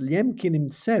 what Lemkin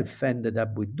himself ended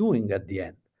up with doing at the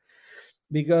end.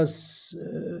 Because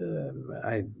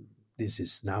this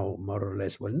is now more or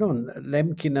less well known.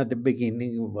 Lemkin at the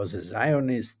beginning was a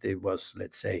Zionist. He was,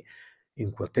 let's say, in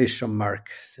quotation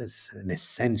marks, as an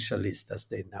essentialist, as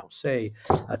they now say,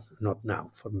 not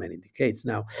now, for many decades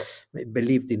now,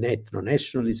 believed in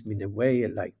ethno-nationalism in a way,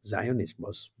 like Zionism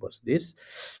was this.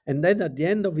 And then at the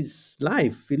end of his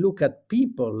life, we look at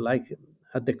people, like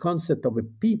at the concept of a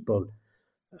people,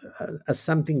 as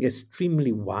something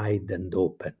extremely wide and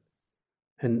open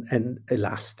and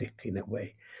elastic in a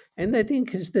way. And I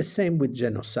think it's the same with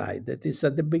genocide. That is,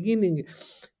 at the beginning,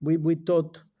 we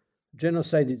thought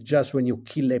genocide is just when you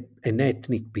kill an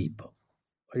ethnic people.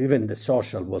 Even the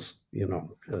social was,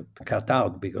 cut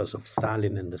out because of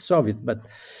Stalin and the Soviet. But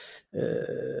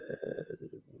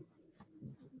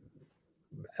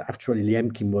actually,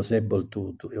 Lemkin was able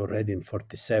to already in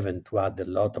 1947 to add a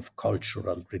lot of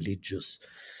cultural, religious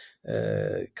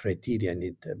criteria in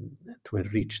it to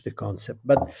enrich the concept.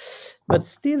 But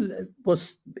still,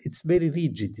 it's very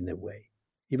rigid in a way,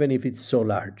 even if it's so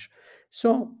large.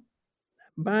 So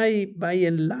by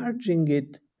enlarging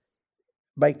it,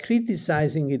 by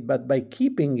criticizing it, but by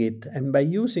keeping it and by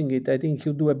using it, I think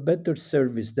you do a better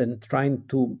service than trying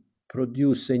to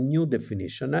produce a new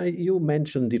definition. You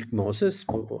mentioned Dirk Moses.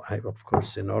 I, of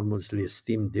course, enormously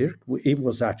esteem Dirk. He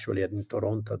was actually in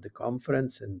Toronto at the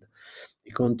conference, and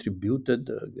he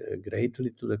contributed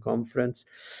greatly to the conference.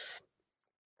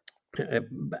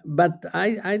 But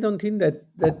I don't think that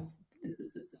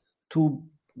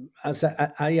as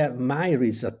I admire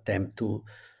his attempt to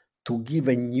give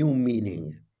a new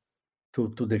meaning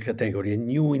to the category, a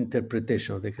new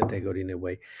interpretation of the category in a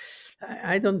way.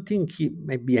 I don't think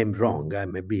maybe I'm wrong.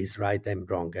 Maybe he's right. I'm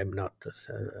wrong. I'm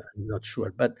not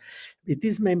sure. But it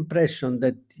is my impression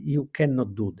that you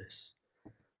cannot do this.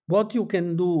 What you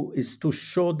can do is to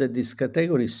show that this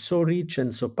category is so rich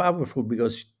and so powerful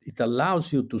because it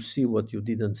allows you to see what you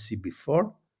didn't see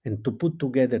before and to put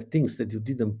together things that you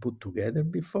didn't put together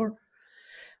before.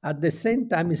 At the same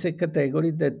time, it's a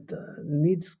category that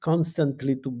needs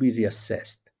constantly to be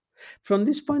reassessed. From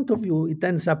this point of view, it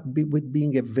ends up with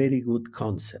being a very good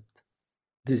concept.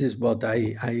 This is what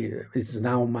it's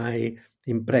now my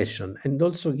impression, and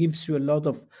also gives you a lot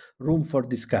of room for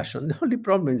discussion. The only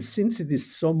problem is, since it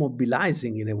is so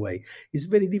mobilizing in a way, it's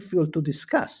very difficult to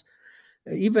discuss.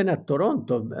 Even at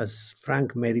Toronto, as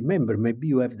Frank may remember, maybe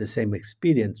you have the same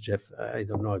experience, Jeff. I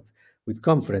don't know if with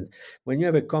conference. When you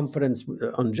have a conference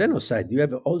on genocide, you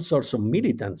have all sorts of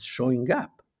militants showing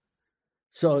up.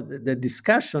 So the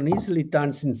discussion easily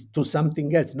turns into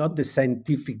something else, not the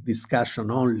scientific discussion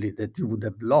only that you would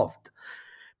have loved.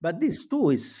 But this too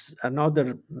is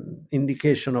another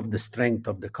indication of the strength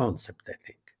of the concept, I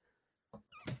think.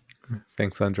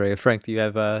 Thanks, Andrea. Frank, do you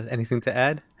have anything to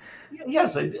add?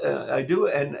 Yes, I do.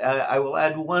 And I will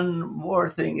add one more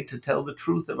thing to tell the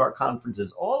truth of our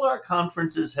conferences. All our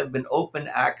conferences have been open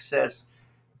access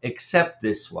except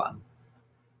this one,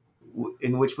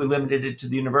 in which we limited it to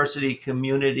the university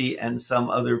community and some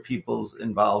other people's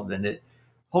involved in it,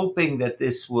 hoping that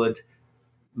this would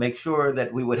make sure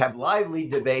that we would have lively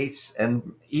debates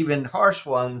and even harsh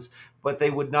ones, but they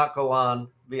would not go on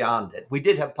beyond it. We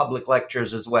did have public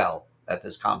lectures as well at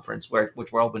this conference,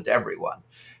 which were open to everyone.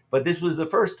 But this was the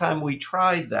first time we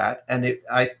tried that, and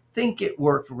I think it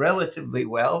worked relatively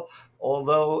well,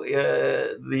 although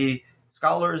the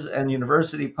scholars and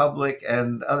university public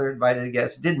and other invited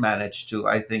guests did manage to,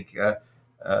 I think,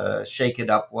 shake it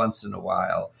up once in a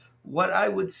while. What I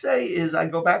would say is I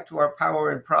go back to our power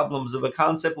and problems of a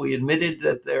concept. We admitted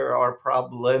that there are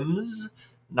problems,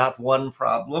 not one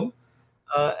problem,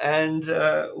 and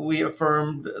we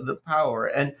affirmed the power.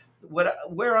 And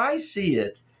where I see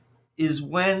it is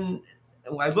when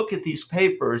I look at these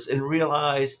papers and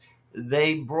realize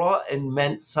they brought and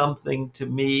meant something to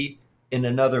me in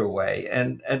another way.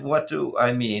 And what do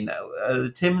I mean?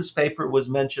 Tim's paper was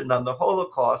mentioned on the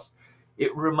Holocaust.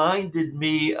 It reminded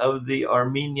me of the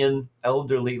Armenian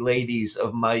elderly ladies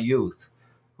of my youth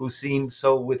who seemed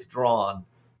so withdrawn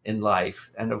in life.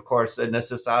 And of course, in a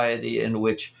society in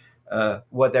which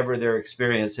whatever their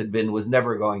experience had been was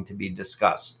never going to be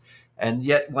discussed. And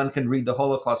yet one can read the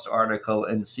Holocaust article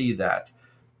and see that.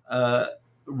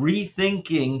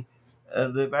 Rethinking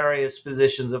the various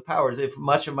positions of powers. If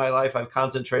much of my life I've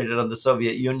concentrated on the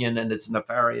Soviet Union and its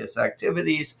nefarious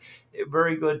activities,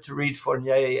 very good to read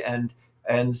Fournier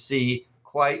and see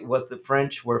quite what the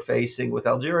French were facing with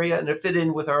Algeria, and it fit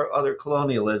in with our other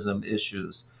colonialism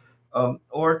issues.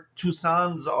 Or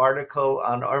Toussaint's article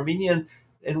on Armenian,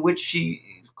 in which she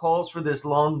calls for this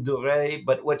longue durée,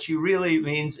 but what she really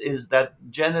means is that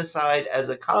genocide as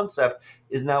a concept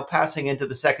is now passing into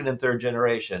the second and third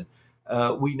generation.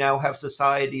 We now have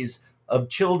societies of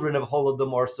children of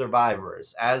Holodomor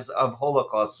survivors, as of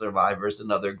Holocaust survivors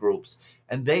and other groups,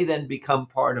 and they then become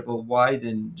part of a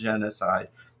widened genocide.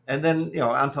 And then,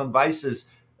 Anton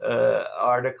Weiss's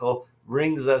article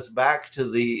brings us back to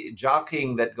the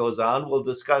jockeying that goes on. We'll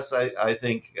discuss, I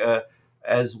think,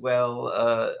 as well,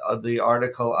 the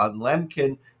article on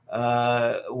Lemkin,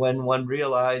 when one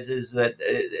realizes that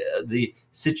the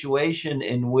situation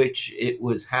in which it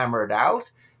was hammered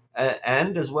out,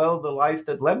 and as well the life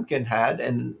that Lemkin had.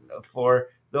 And for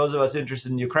those of us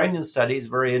interested in Ukrainian studies,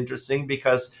 very interesting,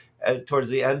 because towards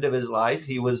the end of his life,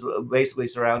 he was basically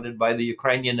surrounded by the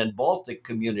Ukrainian and Baltic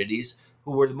communities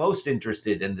who were the most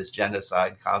interested in this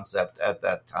genocide concept at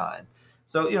that time.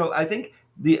 So, I think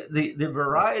the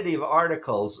variety of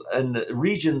articles and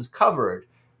regions covered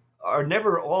are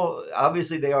never all,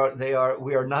 obviously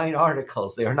we are 9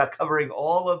 articles. They are not covering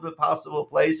all of the possible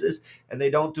places, and they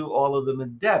don't do all of them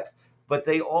in depth, but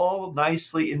they all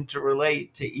nicely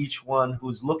interrelate to each one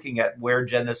who's looking at where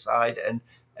genocide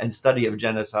and study of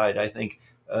genocide, I think,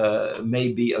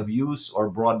 may be of use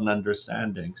or broaden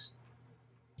understandings.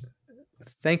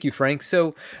 Thank you, Frank.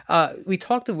 So we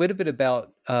talked a little bit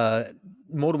about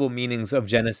multiple meanings of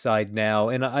genocide now,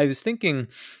 and I was thinking,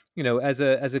 as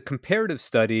a comparative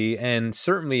study and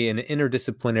certainly an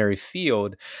interdisciplinary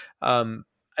field,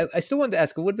 I still wanted to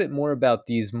ask a little bit more about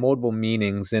these multiple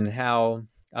meanings and how,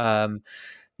 can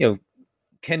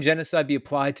genocide be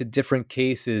applied to different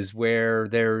cases where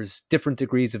there's different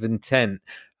degrees of intent?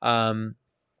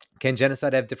 Can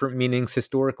genocide have different meanings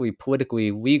historically, politically,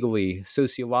 legally,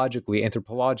 sociologically,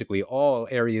 anthropologically, all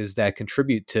areas that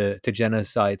contribute to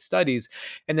genocide studies?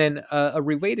 And then a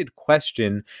related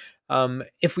question,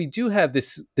 if we do have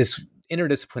this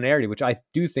interdisciplinarity, which I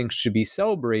do think should be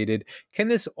celebrated, can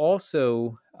this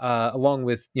also, along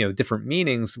with different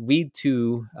meanings, lead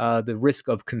to the risk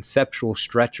of conceptual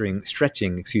stretching,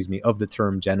 of the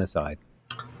term genocide?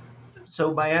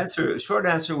 So my short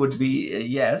answer would be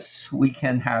yes, we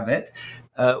can have it.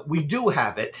 We do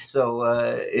have it, so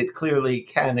it clearly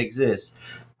can exist.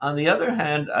 On the other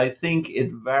hand, I think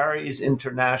it varies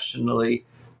internationally.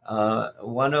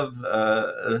 One of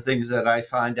the things that I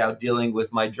find out dealing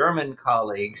with my German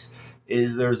colleagues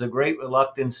is there's a great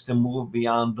reluctance to move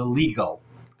beyond the legal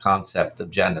concept of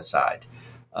genocide.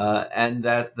 And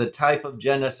that the type of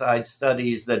genocide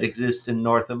studies that exist in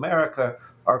North America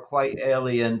are quite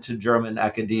alien to German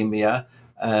academia.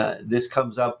 This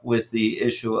comes up with the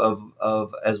issue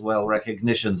of as well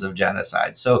recognitions of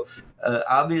genocide. So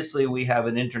obviously we have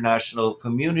an international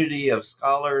community of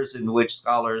scholars in which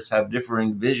scholars have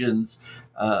differing visions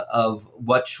of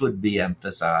what should be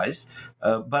emphasized.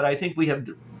 But I think we have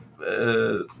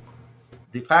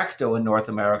de facto in North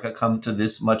America come to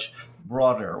this much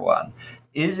broader one.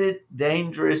 Is it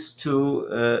dangerous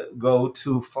to go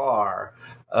too far?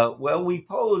 Well, we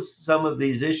posed some of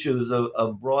these issues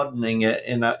of broadening it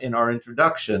in our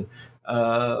introduction.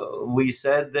 We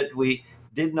said that we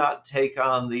did not take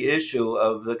on the issue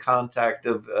of the contact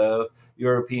of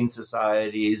European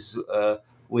societies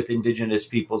with indigenous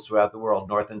peoples throughout the world,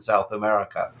 North and South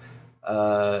America.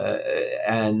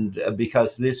 And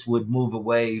because this would move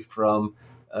away from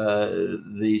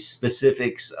the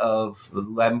specifics of the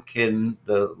Lemkin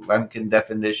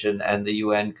definition and the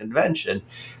UN Convention.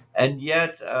 And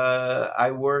yet,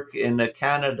 I work in a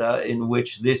Canada in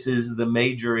which this is the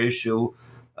major issue,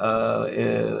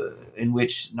 in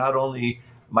which not only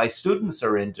my students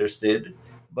are interested,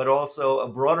 but also a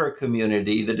broader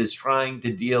community that is trying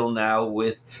to deal now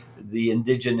with the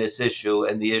indigenous issue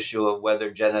and the issue of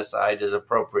whether genocide is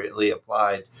appropriately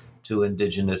applied to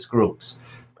indigenous groups.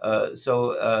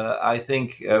 So I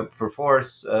think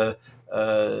perforce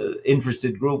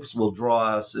interested groups will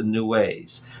draw us in new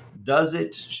ways. Does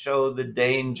it show the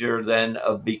danger then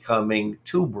of becoming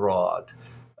too broad?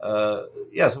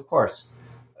 Yes, of course.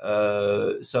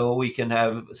 So we can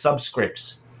have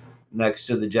subscripts next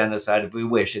to the genocide if we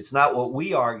wish. It's not what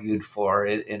we argued for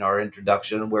in our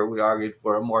introduction, where we argued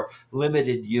for a more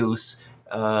limited use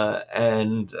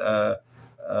and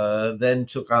then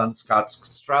took on Scott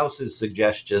Strauss's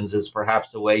suggestions as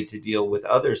perhaps a way to deal with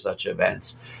other such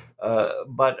events.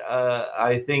 But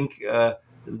I think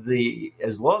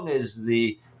as long as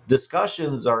the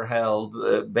discussions are held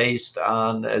based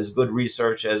on as good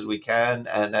research as we can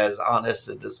and as honest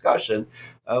a discussion,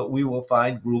 we will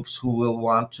find groups who will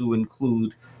want to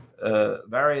include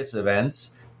various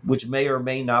events which may or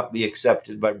may not be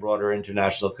accepted by broader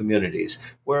international communities.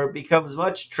 Where it becomes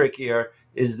much trickier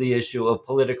is the issue of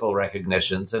political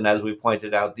recognitions. And as we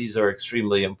pointed out, these are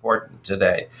extremely important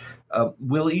today.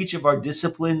 Will each of our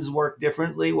disciplines work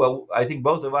differently? Well, I think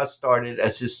both of us started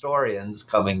as historians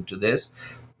coming to this.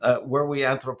 Were we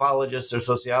anthropologists or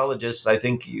sociologists, I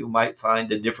think you might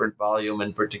find a different volume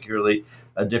and particularly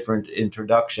a different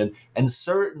introduction. And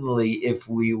certainly if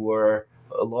we were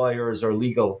lawyers or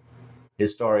legal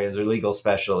historians or legal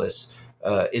specialists,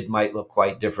 it might look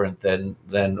quite different than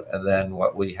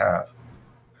what we have.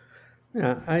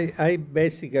 Yeah, I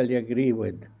basically agree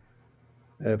with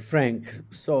Frank.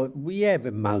 So we have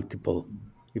a multiple,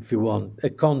 if you want, a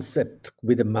concept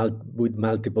with with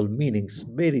multiple meanings,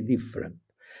 very different.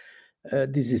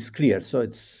 This is clear, so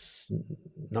it's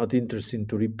not interesting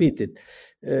to repeat it.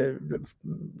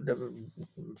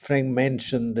 Frank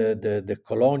mentioned the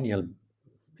colonial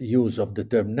use of the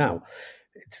term now.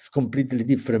 It's completely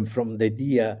different from the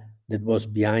idea that was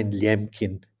behind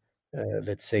Lemkin,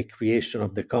 let's say, creation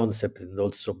of the concept, and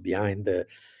also behind the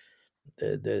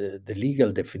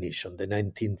legal definition, the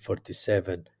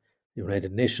 1947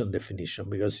 United Nations definition,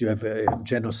 because you have a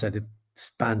genocide that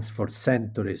spans for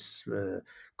centuries,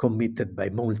 committed by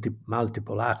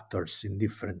multiple actors in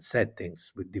different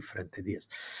settings with different ideas.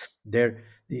 There,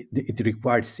 it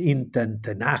requires intent,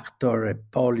 an actor, a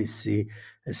policy,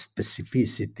 a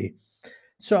specificity.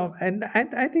 So, and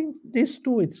I think this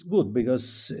too, it's good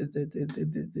because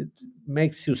it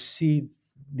makes you see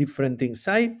different things.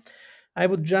 I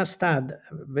would just add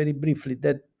very briefly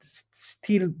that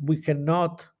still we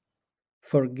cannot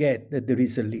forget that there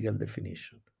is a legal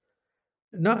definition.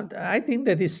 Not, I think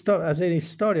that as a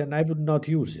historian, I would not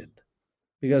use it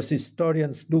because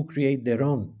historians do create their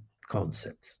own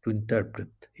concepts to interpret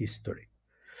history.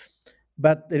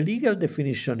 But the legal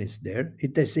definition is there.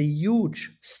 It has a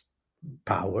huge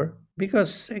power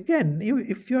because, again,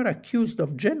 if you're accused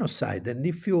of genocide and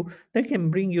if they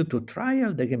can bring you to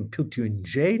trial, they can put you in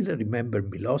jail. Remember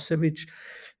Milosevic,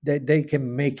 they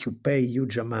can make you pay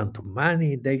huge amount of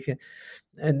money. They can,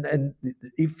 and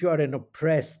if you are an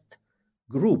oppressed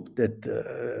group that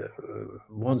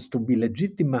wants to be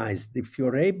legitimized, if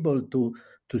you're able to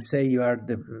say you are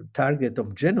the target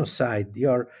of genocide,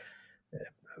 your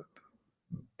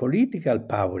political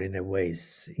power in a way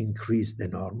is increased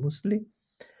enormously.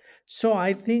 So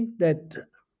I think that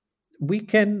we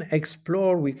can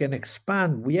explore, we can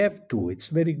expand, we have to. It's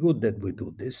very good that we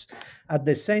do this. At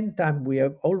the same time, we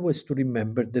have always to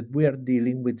remember that we are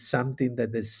dealing with something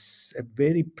that is a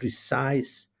very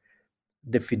precise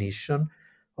definition.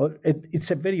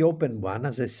 It's a very open one,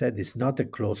 as I said, it's not a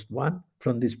closed one.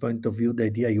 From this point of view, the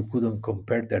idea you couldn't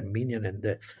compare the Armenian and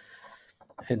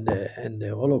the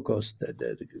Holocaust,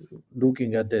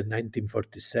 looking at the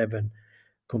 1947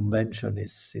 convention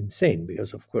is insane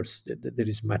because, of course, there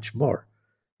is much more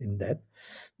in that.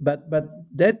 But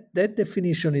that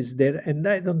definition is there, and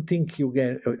I don't think you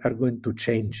are going to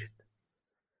change it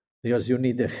because you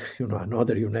need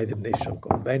another United Nations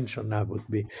convention. Now would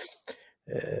be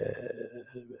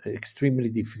extremely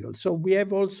difficult. So we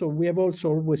have also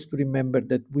always to remember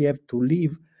that we have to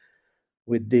live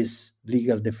with this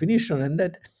legal definition, and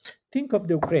that think of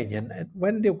the Ukrainian.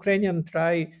 When the Ukrainian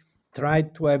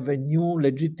tried to have a new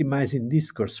legitimizing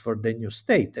discourse for the new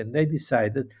state, and they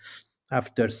decided,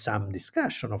 after some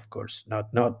discussion, of course,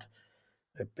 not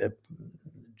a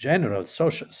general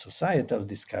societal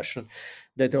discussion,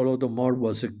 that Holodomor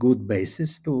was a good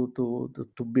basis to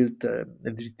build a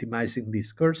legitimizing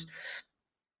discourse.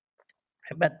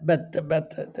 But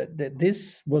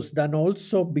this was done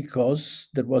also because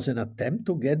there was an attempt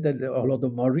to get the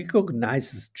Holodomor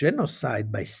recognized as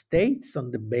genocide by states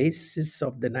on the basis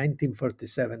of the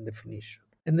 1947 definition.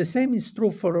 And the same is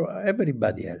true for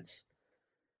everybody else.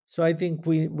 So I think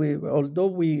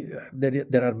although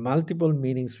there are multiple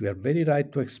meanings, we are very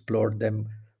right to explore them,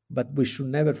 but we should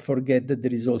never forget that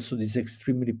there is also this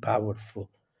extremely powerful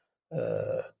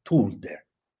tool there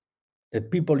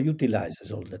that people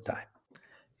utilizes all the time.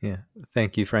 Yeah,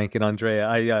 thank you, Frank and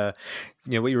Andrea.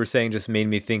 What you were saying just made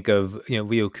me think of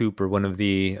Leo Cooper, one of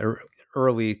the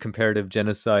early comparative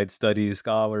genocide studies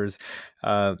scholars,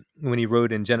 when he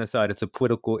wrote in Genocide, it's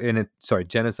political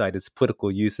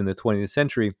use in the 20th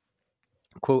century.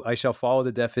 Quote, "I shall follow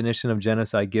the definition of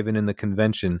genocide given in the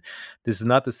convention. This is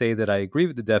not to say that I agree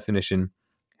with the definition.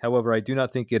 However, I do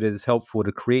not think it is helpful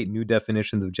to create new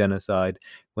definitions of genocide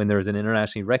when there is an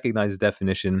internationally recognized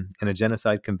definition and a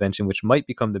genocide convention which might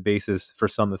become the basis for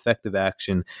some effective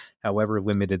action, however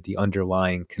limited the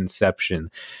underlying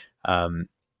conception."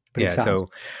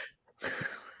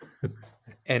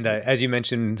 And as you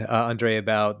mentioned, Andrea,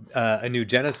 about a new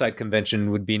genocide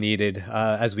convention would be needed.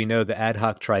 As we know, the ad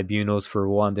hoc tribunals for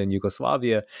Rwanda and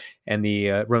Yugoslavia and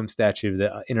the Rome Statute of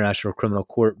the International Criminal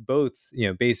Court both,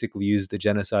 basically use the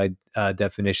genocide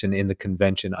definition in the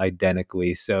convention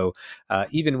identically. So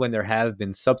even when there have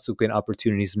been subsequent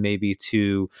opportunities maybe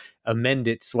to amend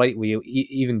it slightly,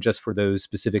 even just for those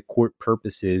specific court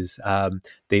purposes,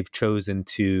 they've chosen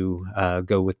to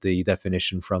go with the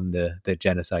definition from the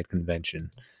genocide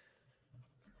convention.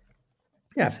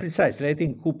 Yeah, precisely. I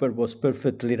think Cooper was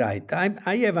perfectly right.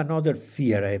 I have another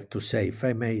fear, I have to say, if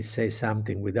I may say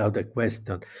something without a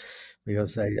question,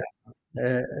 because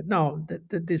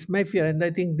this my fear, and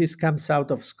I think this comes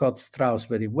out of Scott Strauss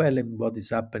very well in what is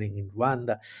happening in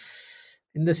Rwanda,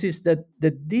 in the sense that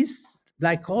this,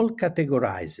 like all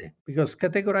categorizing, because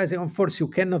categorizing, of course, you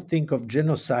cannot think of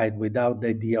genocide without the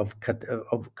idea of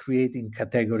creating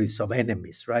categories of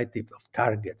enemies, right? Of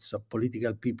targets, of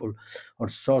political people or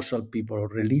social people or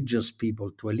religious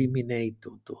people to eliminate,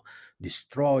 to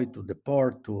destroy, to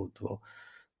deport, to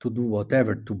do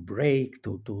whatever, to break,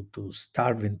 to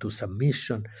starve into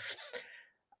submission.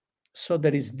 So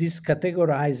there is this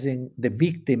categorizing the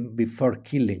victim before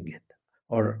killing it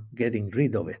or getting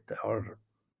rid of it or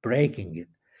breaking it.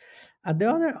 On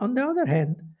the other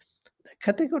hand,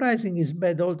 categorizing is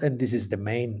bad, and this is the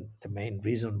main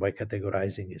reason why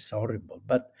categorizing is horrible.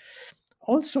 But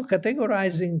also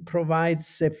categorizing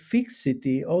provides a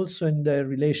fixity also in the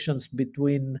relations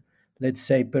between, let's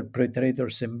say,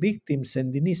 perpetrators and victims.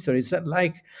 And in history, it's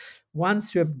like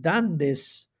once you have done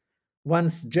this,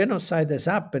 once genocide has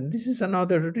happened, this is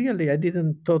another, really, I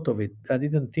didn't thought of it. I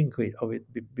didn't think of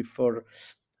it before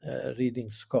reading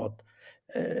Scott.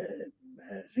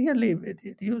 Really,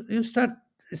 you start,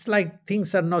 it's like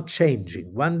things are not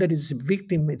changing. One that is a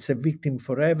victim, it's a victim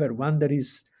forever. One that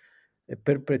is a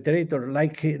perpetrator,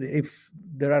 like if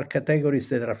there are categories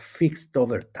that are fixed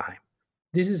over time.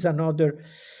 This is another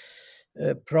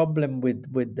problem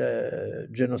with the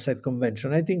Genocide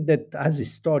Convention. I think that as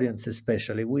historians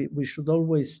especially, we should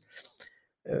always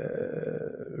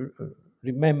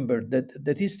remember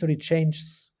that history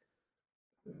changes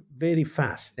very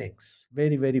fast, things,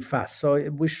 very, very fast. So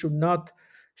we should not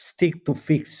stick to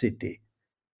fixity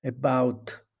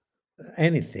about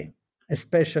anything,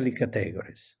 especially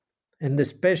categories and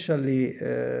especially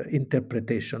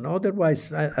interpretation.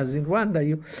 Otherwise, as in Rwanda,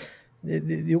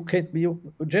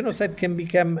 genocide can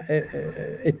become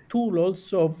a tool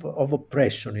also of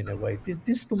oppression in a way.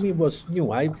 This to me was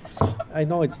new. I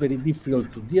know it's very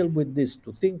difficult to deal with this,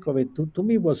 to think of it. To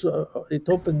me was it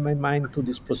opened my mind to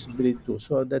this possibility too.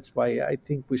 So that's why I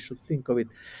think we should think of it.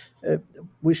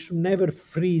 We should never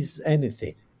freeze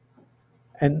anything,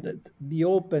 and be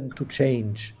open to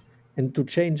change, and to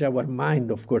change our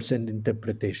mind, of course, and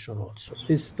interpretation also.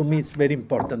 This, to me, is very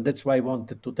important. That's why I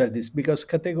wanted to tell this, because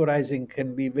categorizing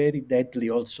can be very deadly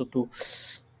also to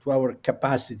our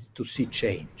capacity to see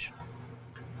change.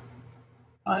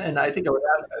 And I think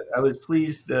I was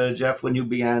pleased, Jeff, when you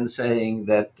began saying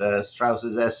that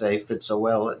Strauss's essay fits so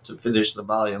well to finish the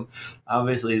volume.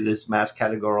 Obviously, this mass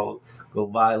categorical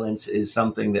violence is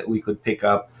something that we could pick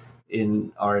up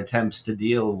in our attempts to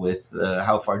deal with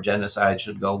how far genocide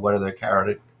should go, what other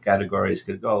categories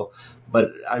could go.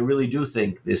 But I really do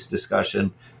think this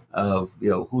discussion of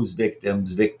who's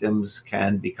victims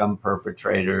can become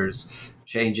perpetrators,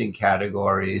 changing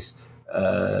categories,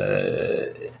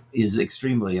 is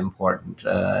extremely important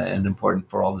and important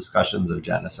for all discussions of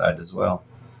genocide as well.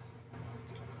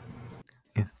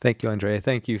 Thank you, Andrea.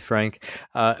 Thank you, Frank.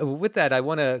 With that, I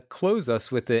want to close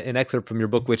us with an excerpt from your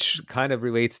book, which kind of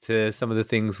relates to some of the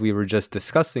things we were just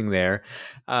discussing there.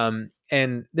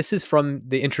 And this is from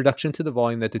the introduction to the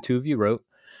volume that the two of you wrote.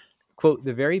 Quote,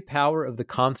 "The very power of the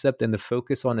concept and the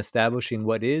focus on establishing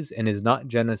what is and is not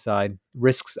genocide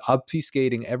risks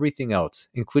obfuscating everything else,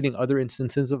 including other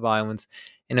instances of violence,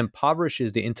 and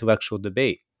impoverishes the intellectual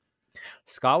debate.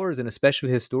 Scholars, and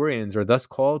especially historians, are thus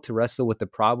called to wrestle with the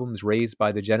problems raised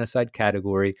by the genocide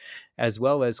category, as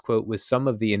well as, quote, with some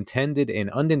of the intended and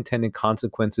unintended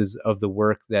consequences of the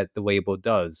work that the label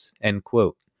does," end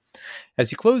quote.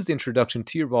 As you close the introduction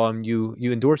to your volume,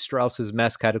 you endorse Strauss's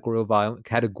mass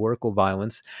categorical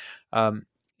violence.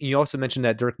 You also mentioned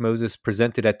that Dirk Moses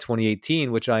presented at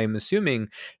 2018, which I am assuming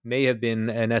may have been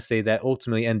an essay that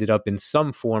ultimately ended up in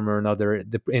some form or another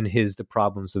in The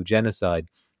Problems of Genocide.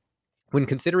 When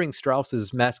considering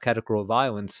Strauss's mass categorical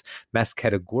violence, were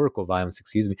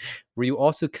you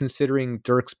also considering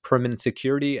Dirk's permanent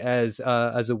security as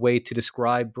a way to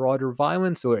describe broader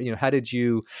violence, or how did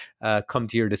you come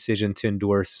to your decision to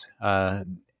endorse mass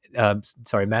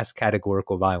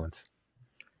categorical violence?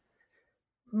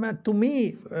 To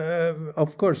me,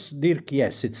 of course, Dirk,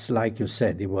 yes, it's like you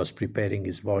said, he was preparing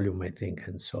his volume, I think,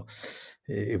 and so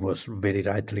it was very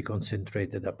rightly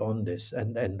concentrated upon this,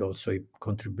 and also he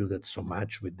contributed so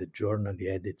much with the journal he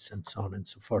edits and so on and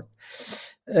so forth.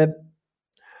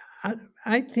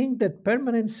 I think that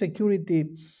permanent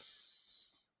security,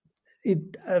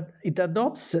 it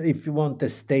adopts, if you want, a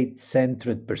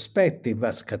state-centered perspective,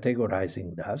 as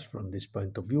categorizing does from this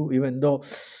point of view, even though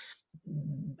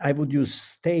I would use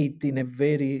state in a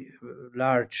very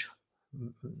large,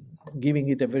 giving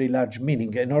it a very large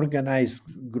meaning. An organized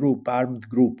group, armed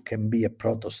group, can be a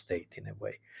proto-state in a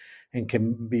way, and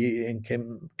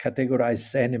can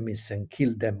categorize enemies and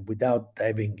kill them without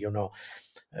having,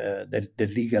 the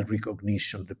legal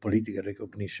recognition, the political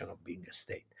recognition of being a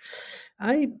state.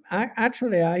 I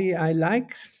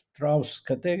like Strauss'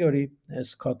 category,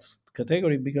 Scott's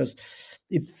category, because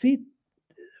it fits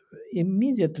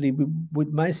immediately with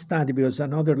my study, because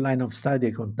another line of study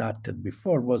I conducted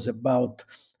before was about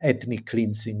ethnic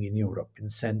cleansing in Europe, in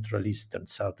Central, Eastern,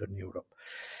 Southern Europe.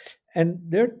 And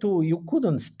there too, you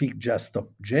couldn't speak just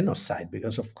of genocide,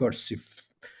 because of course, if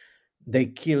they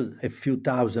kill a few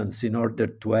thousands in order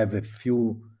to have a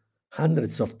few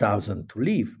hundreds of thousands to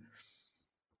live,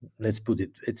 let's put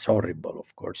it, it's horrible,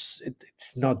 of course.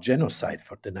 It's not genocide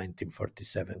for the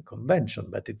 1947 convention,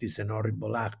 but it is an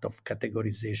horrible act of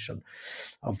categorization,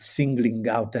 of singling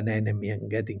out an enemy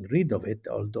and getting rid of it,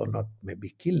 although not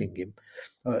maybe killing him,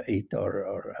 or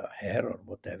her, or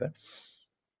whatever.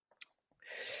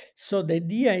 So the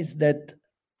idea is that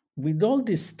with all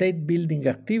these state-building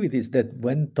activities that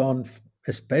went on,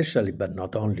 especially, but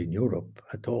not only in Europe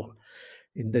at all,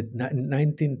 in the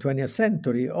 19th, 20th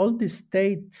century, all the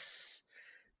states'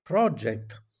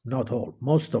 project, not all,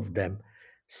 most of them,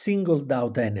 singled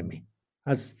out enemy.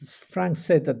 As Frank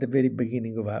said at the very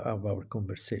beginning of our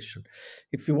conversation,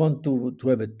 if you want to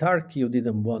have a Turkey, you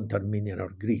didn't want Armenian or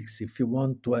Greeks. If you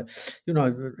want to,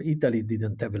 Italy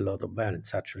didn't have a lot of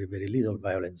violence, actually very little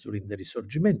violence during the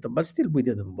Risorgimento, but still we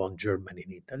didn't want Germans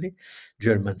in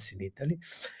Italy.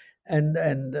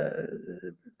 And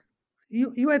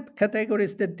you had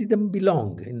categories that didn't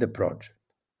belong in the project.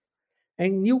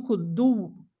 And you could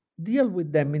deal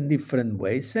with them in different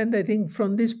ways. And I think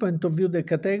from this point of view,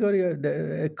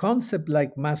 a concept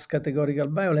like mass categorical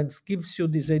violence gives you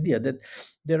this idea that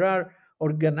there are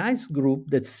organized groups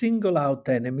that single out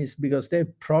enemies because they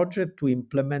have project to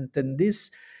implement, and these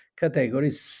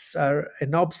categories are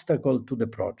an obstacle to the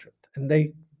project, and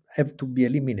they have to be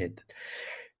eliminated.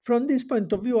 From this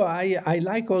point of view, I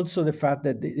like also the fact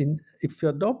that if you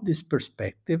adopt this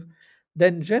perspective,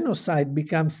 then genocide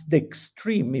becomes the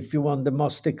extreme, if you want, the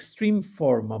most extreme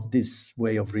form of this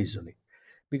way of reasoning.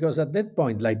 Because at that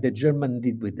point, like the German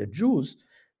did with the Jews,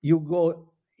 you go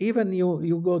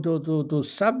to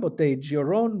sabotage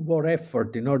your own war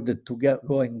effort in order to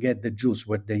go and get the Jews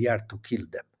where they are to kill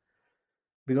them.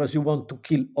 Because you want to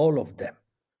kill all of them,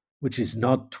 which is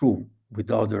not true with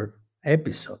other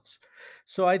episodes.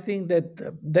 So I think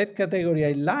that category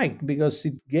I liked because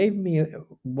it gave me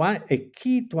a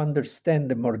key to understand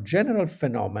the more general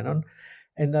phenomenon,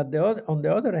 and on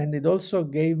the other hand, it also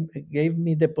gave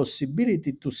me the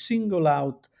possibility to single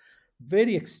out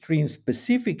very extreme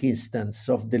specific instance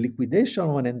of the liquidation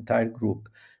of an entire group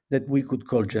that we could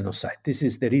call genocide. This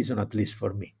is the reason, at least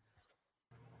for me.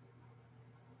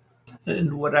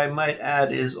 And what I might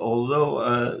add is,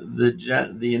 although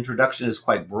the introduction is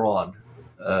quite broad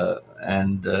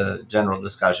and general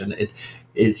discussion,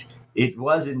 it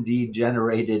was indeed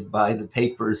generated by the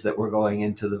papers that were going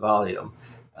into the volume.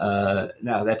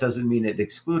 Now, that doesn't mean it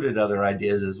excluded other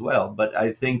ideas as well, but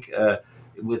I think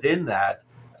within that,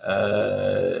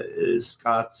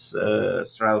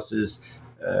 Strauss's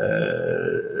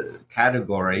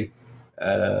category,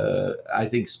 I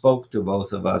think, spoke to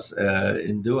both of us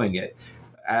in doing it,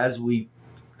 as we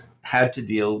had to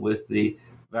deal with the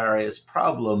various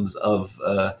problems of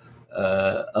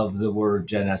the word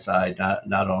genocide,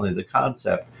 not only the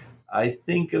concept. I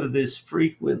think of this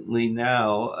frequently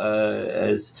now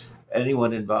as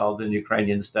anyone involved in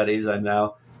Ukrainian studies. I'm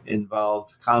now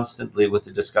involved constantly with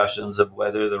the discussions of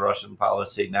whether the Russian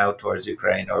policy now towards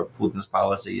Ukraine or Putin's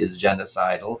policy is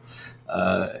genocidal.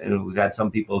 And we've had some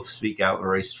people speak out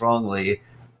very strongly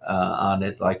on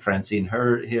it, like Francine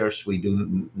Hirsch. We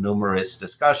do numerous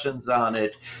discussions on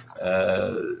it.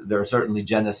 There are certainly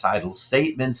genocidal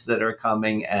statements that are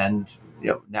coming, and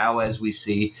now, as we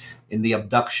see in the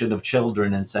abduction of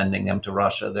children and sending them to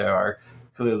Russia, there are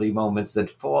clearly moments that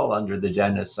fall under the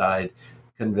Genocide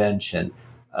Convention.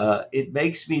 It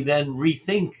makes me then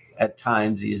rethink at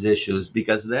times these issues,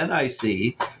 because then I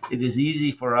see it is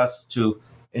easy for us to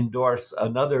endorse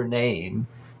another name,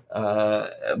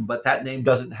 but that name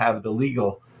doesn't have the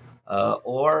legal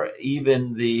or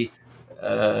even the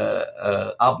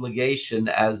obligation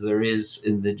as there is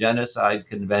in the Genocide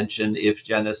Convention if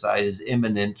genocide is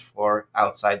imminent for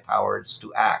outside powers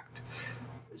to act.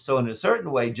 So in a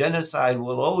certain way, genocide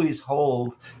will always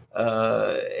hold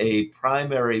a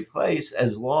primary place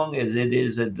as long as it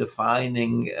is a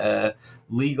defining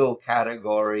legal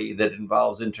category that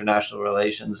involves international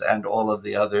relations and all of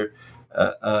the other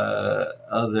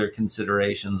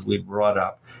considerations we brought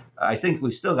up. I think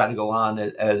we've still got to go on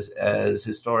as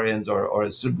historians or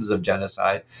as students of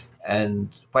genocide and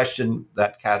question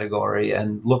that category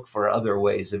and look for other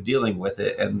ways of dealing with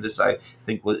it. And this, I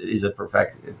think, is a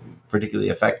particularly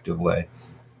effective way.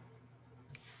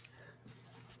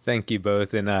 Thank you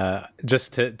both. And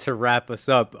just to wrap us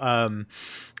up,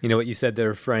 what you said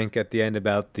there, Frank, at the end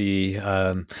about the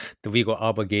legal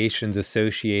obligations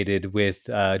associated with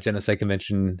Genocide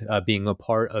Convention being a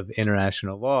part of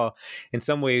international law, in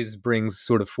some ways brings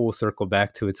sort of full circle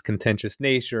back to its contentious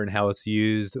nature and how it's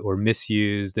used or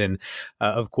misused. And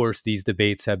of course, these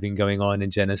debates have been going on in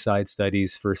genocide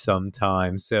studies for some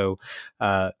time. So,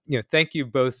 thank you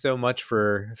both so much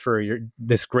for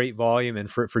this great volume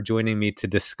and for joining me to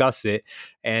discuss it.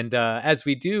 And as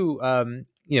we do,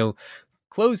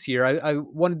 close here, I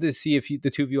wanted to see if the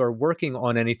two of you are working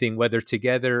on anything, whether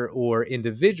together or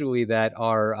individually, that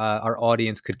our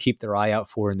audience could keep their eye out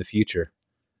for in the future.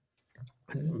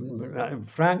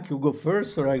 Frank, you go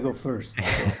first or I go first?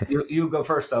 You go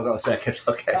first, I'll go second.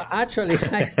 Okay. Actually,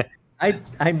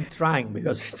 I'm trying,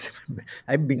 because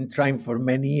I've been trying for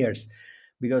many years,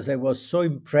 because I was so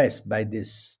impressed by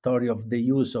this story of the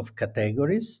use of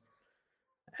categories.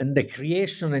 and the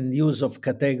creation and use of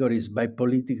categories by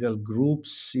political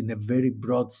groups in a very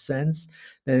broad sense.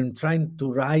 Then I'm trying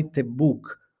to write a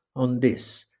book on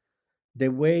this, the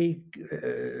way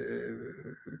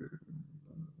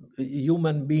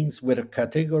human beings were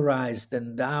categorized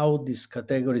and how these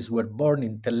categories were born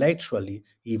intellectually,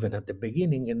 even at the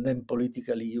beginning, and then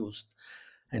politically used,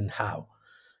 and how.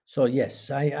 So yes,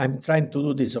 I'm trying to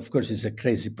do this. Of course, it's a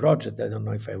crazy project. I don't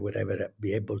know if I will ever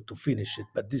be able to finish it,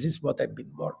 but this is what I've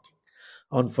been working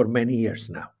on for many years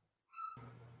now.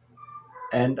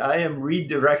 And I am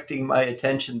redirecting my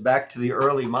attention back to the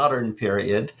early modern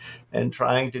period and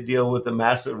trying to deal with the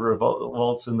massive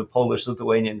revolts in the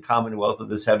Polish-Lithuanian Commonwealth of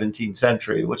the 17th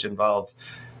century, which involved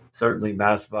certainly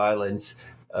mass violence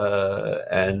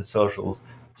and social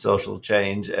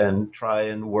change, and try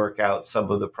and work out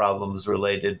some of the problems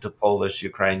related to Polish,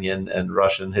 Ukrainian, and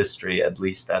Russian history, at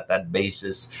least at that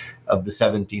basis of the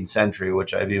 17th century,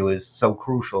 which I view as so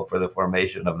crucial for the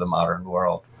formation of the modern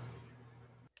world.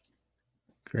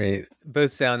 Great.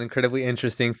 Both sound incredibly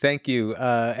interesting. Thank you.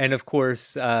 And of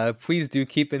course, please do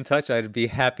keep in touch. I'd be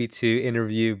happy to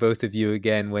interview both of you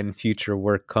again when future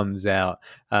work comes out.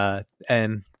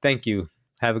 And thank you.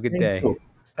 Have a good day.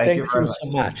 Thank you so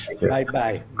much.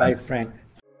 Bye-bye. Bye, Frank.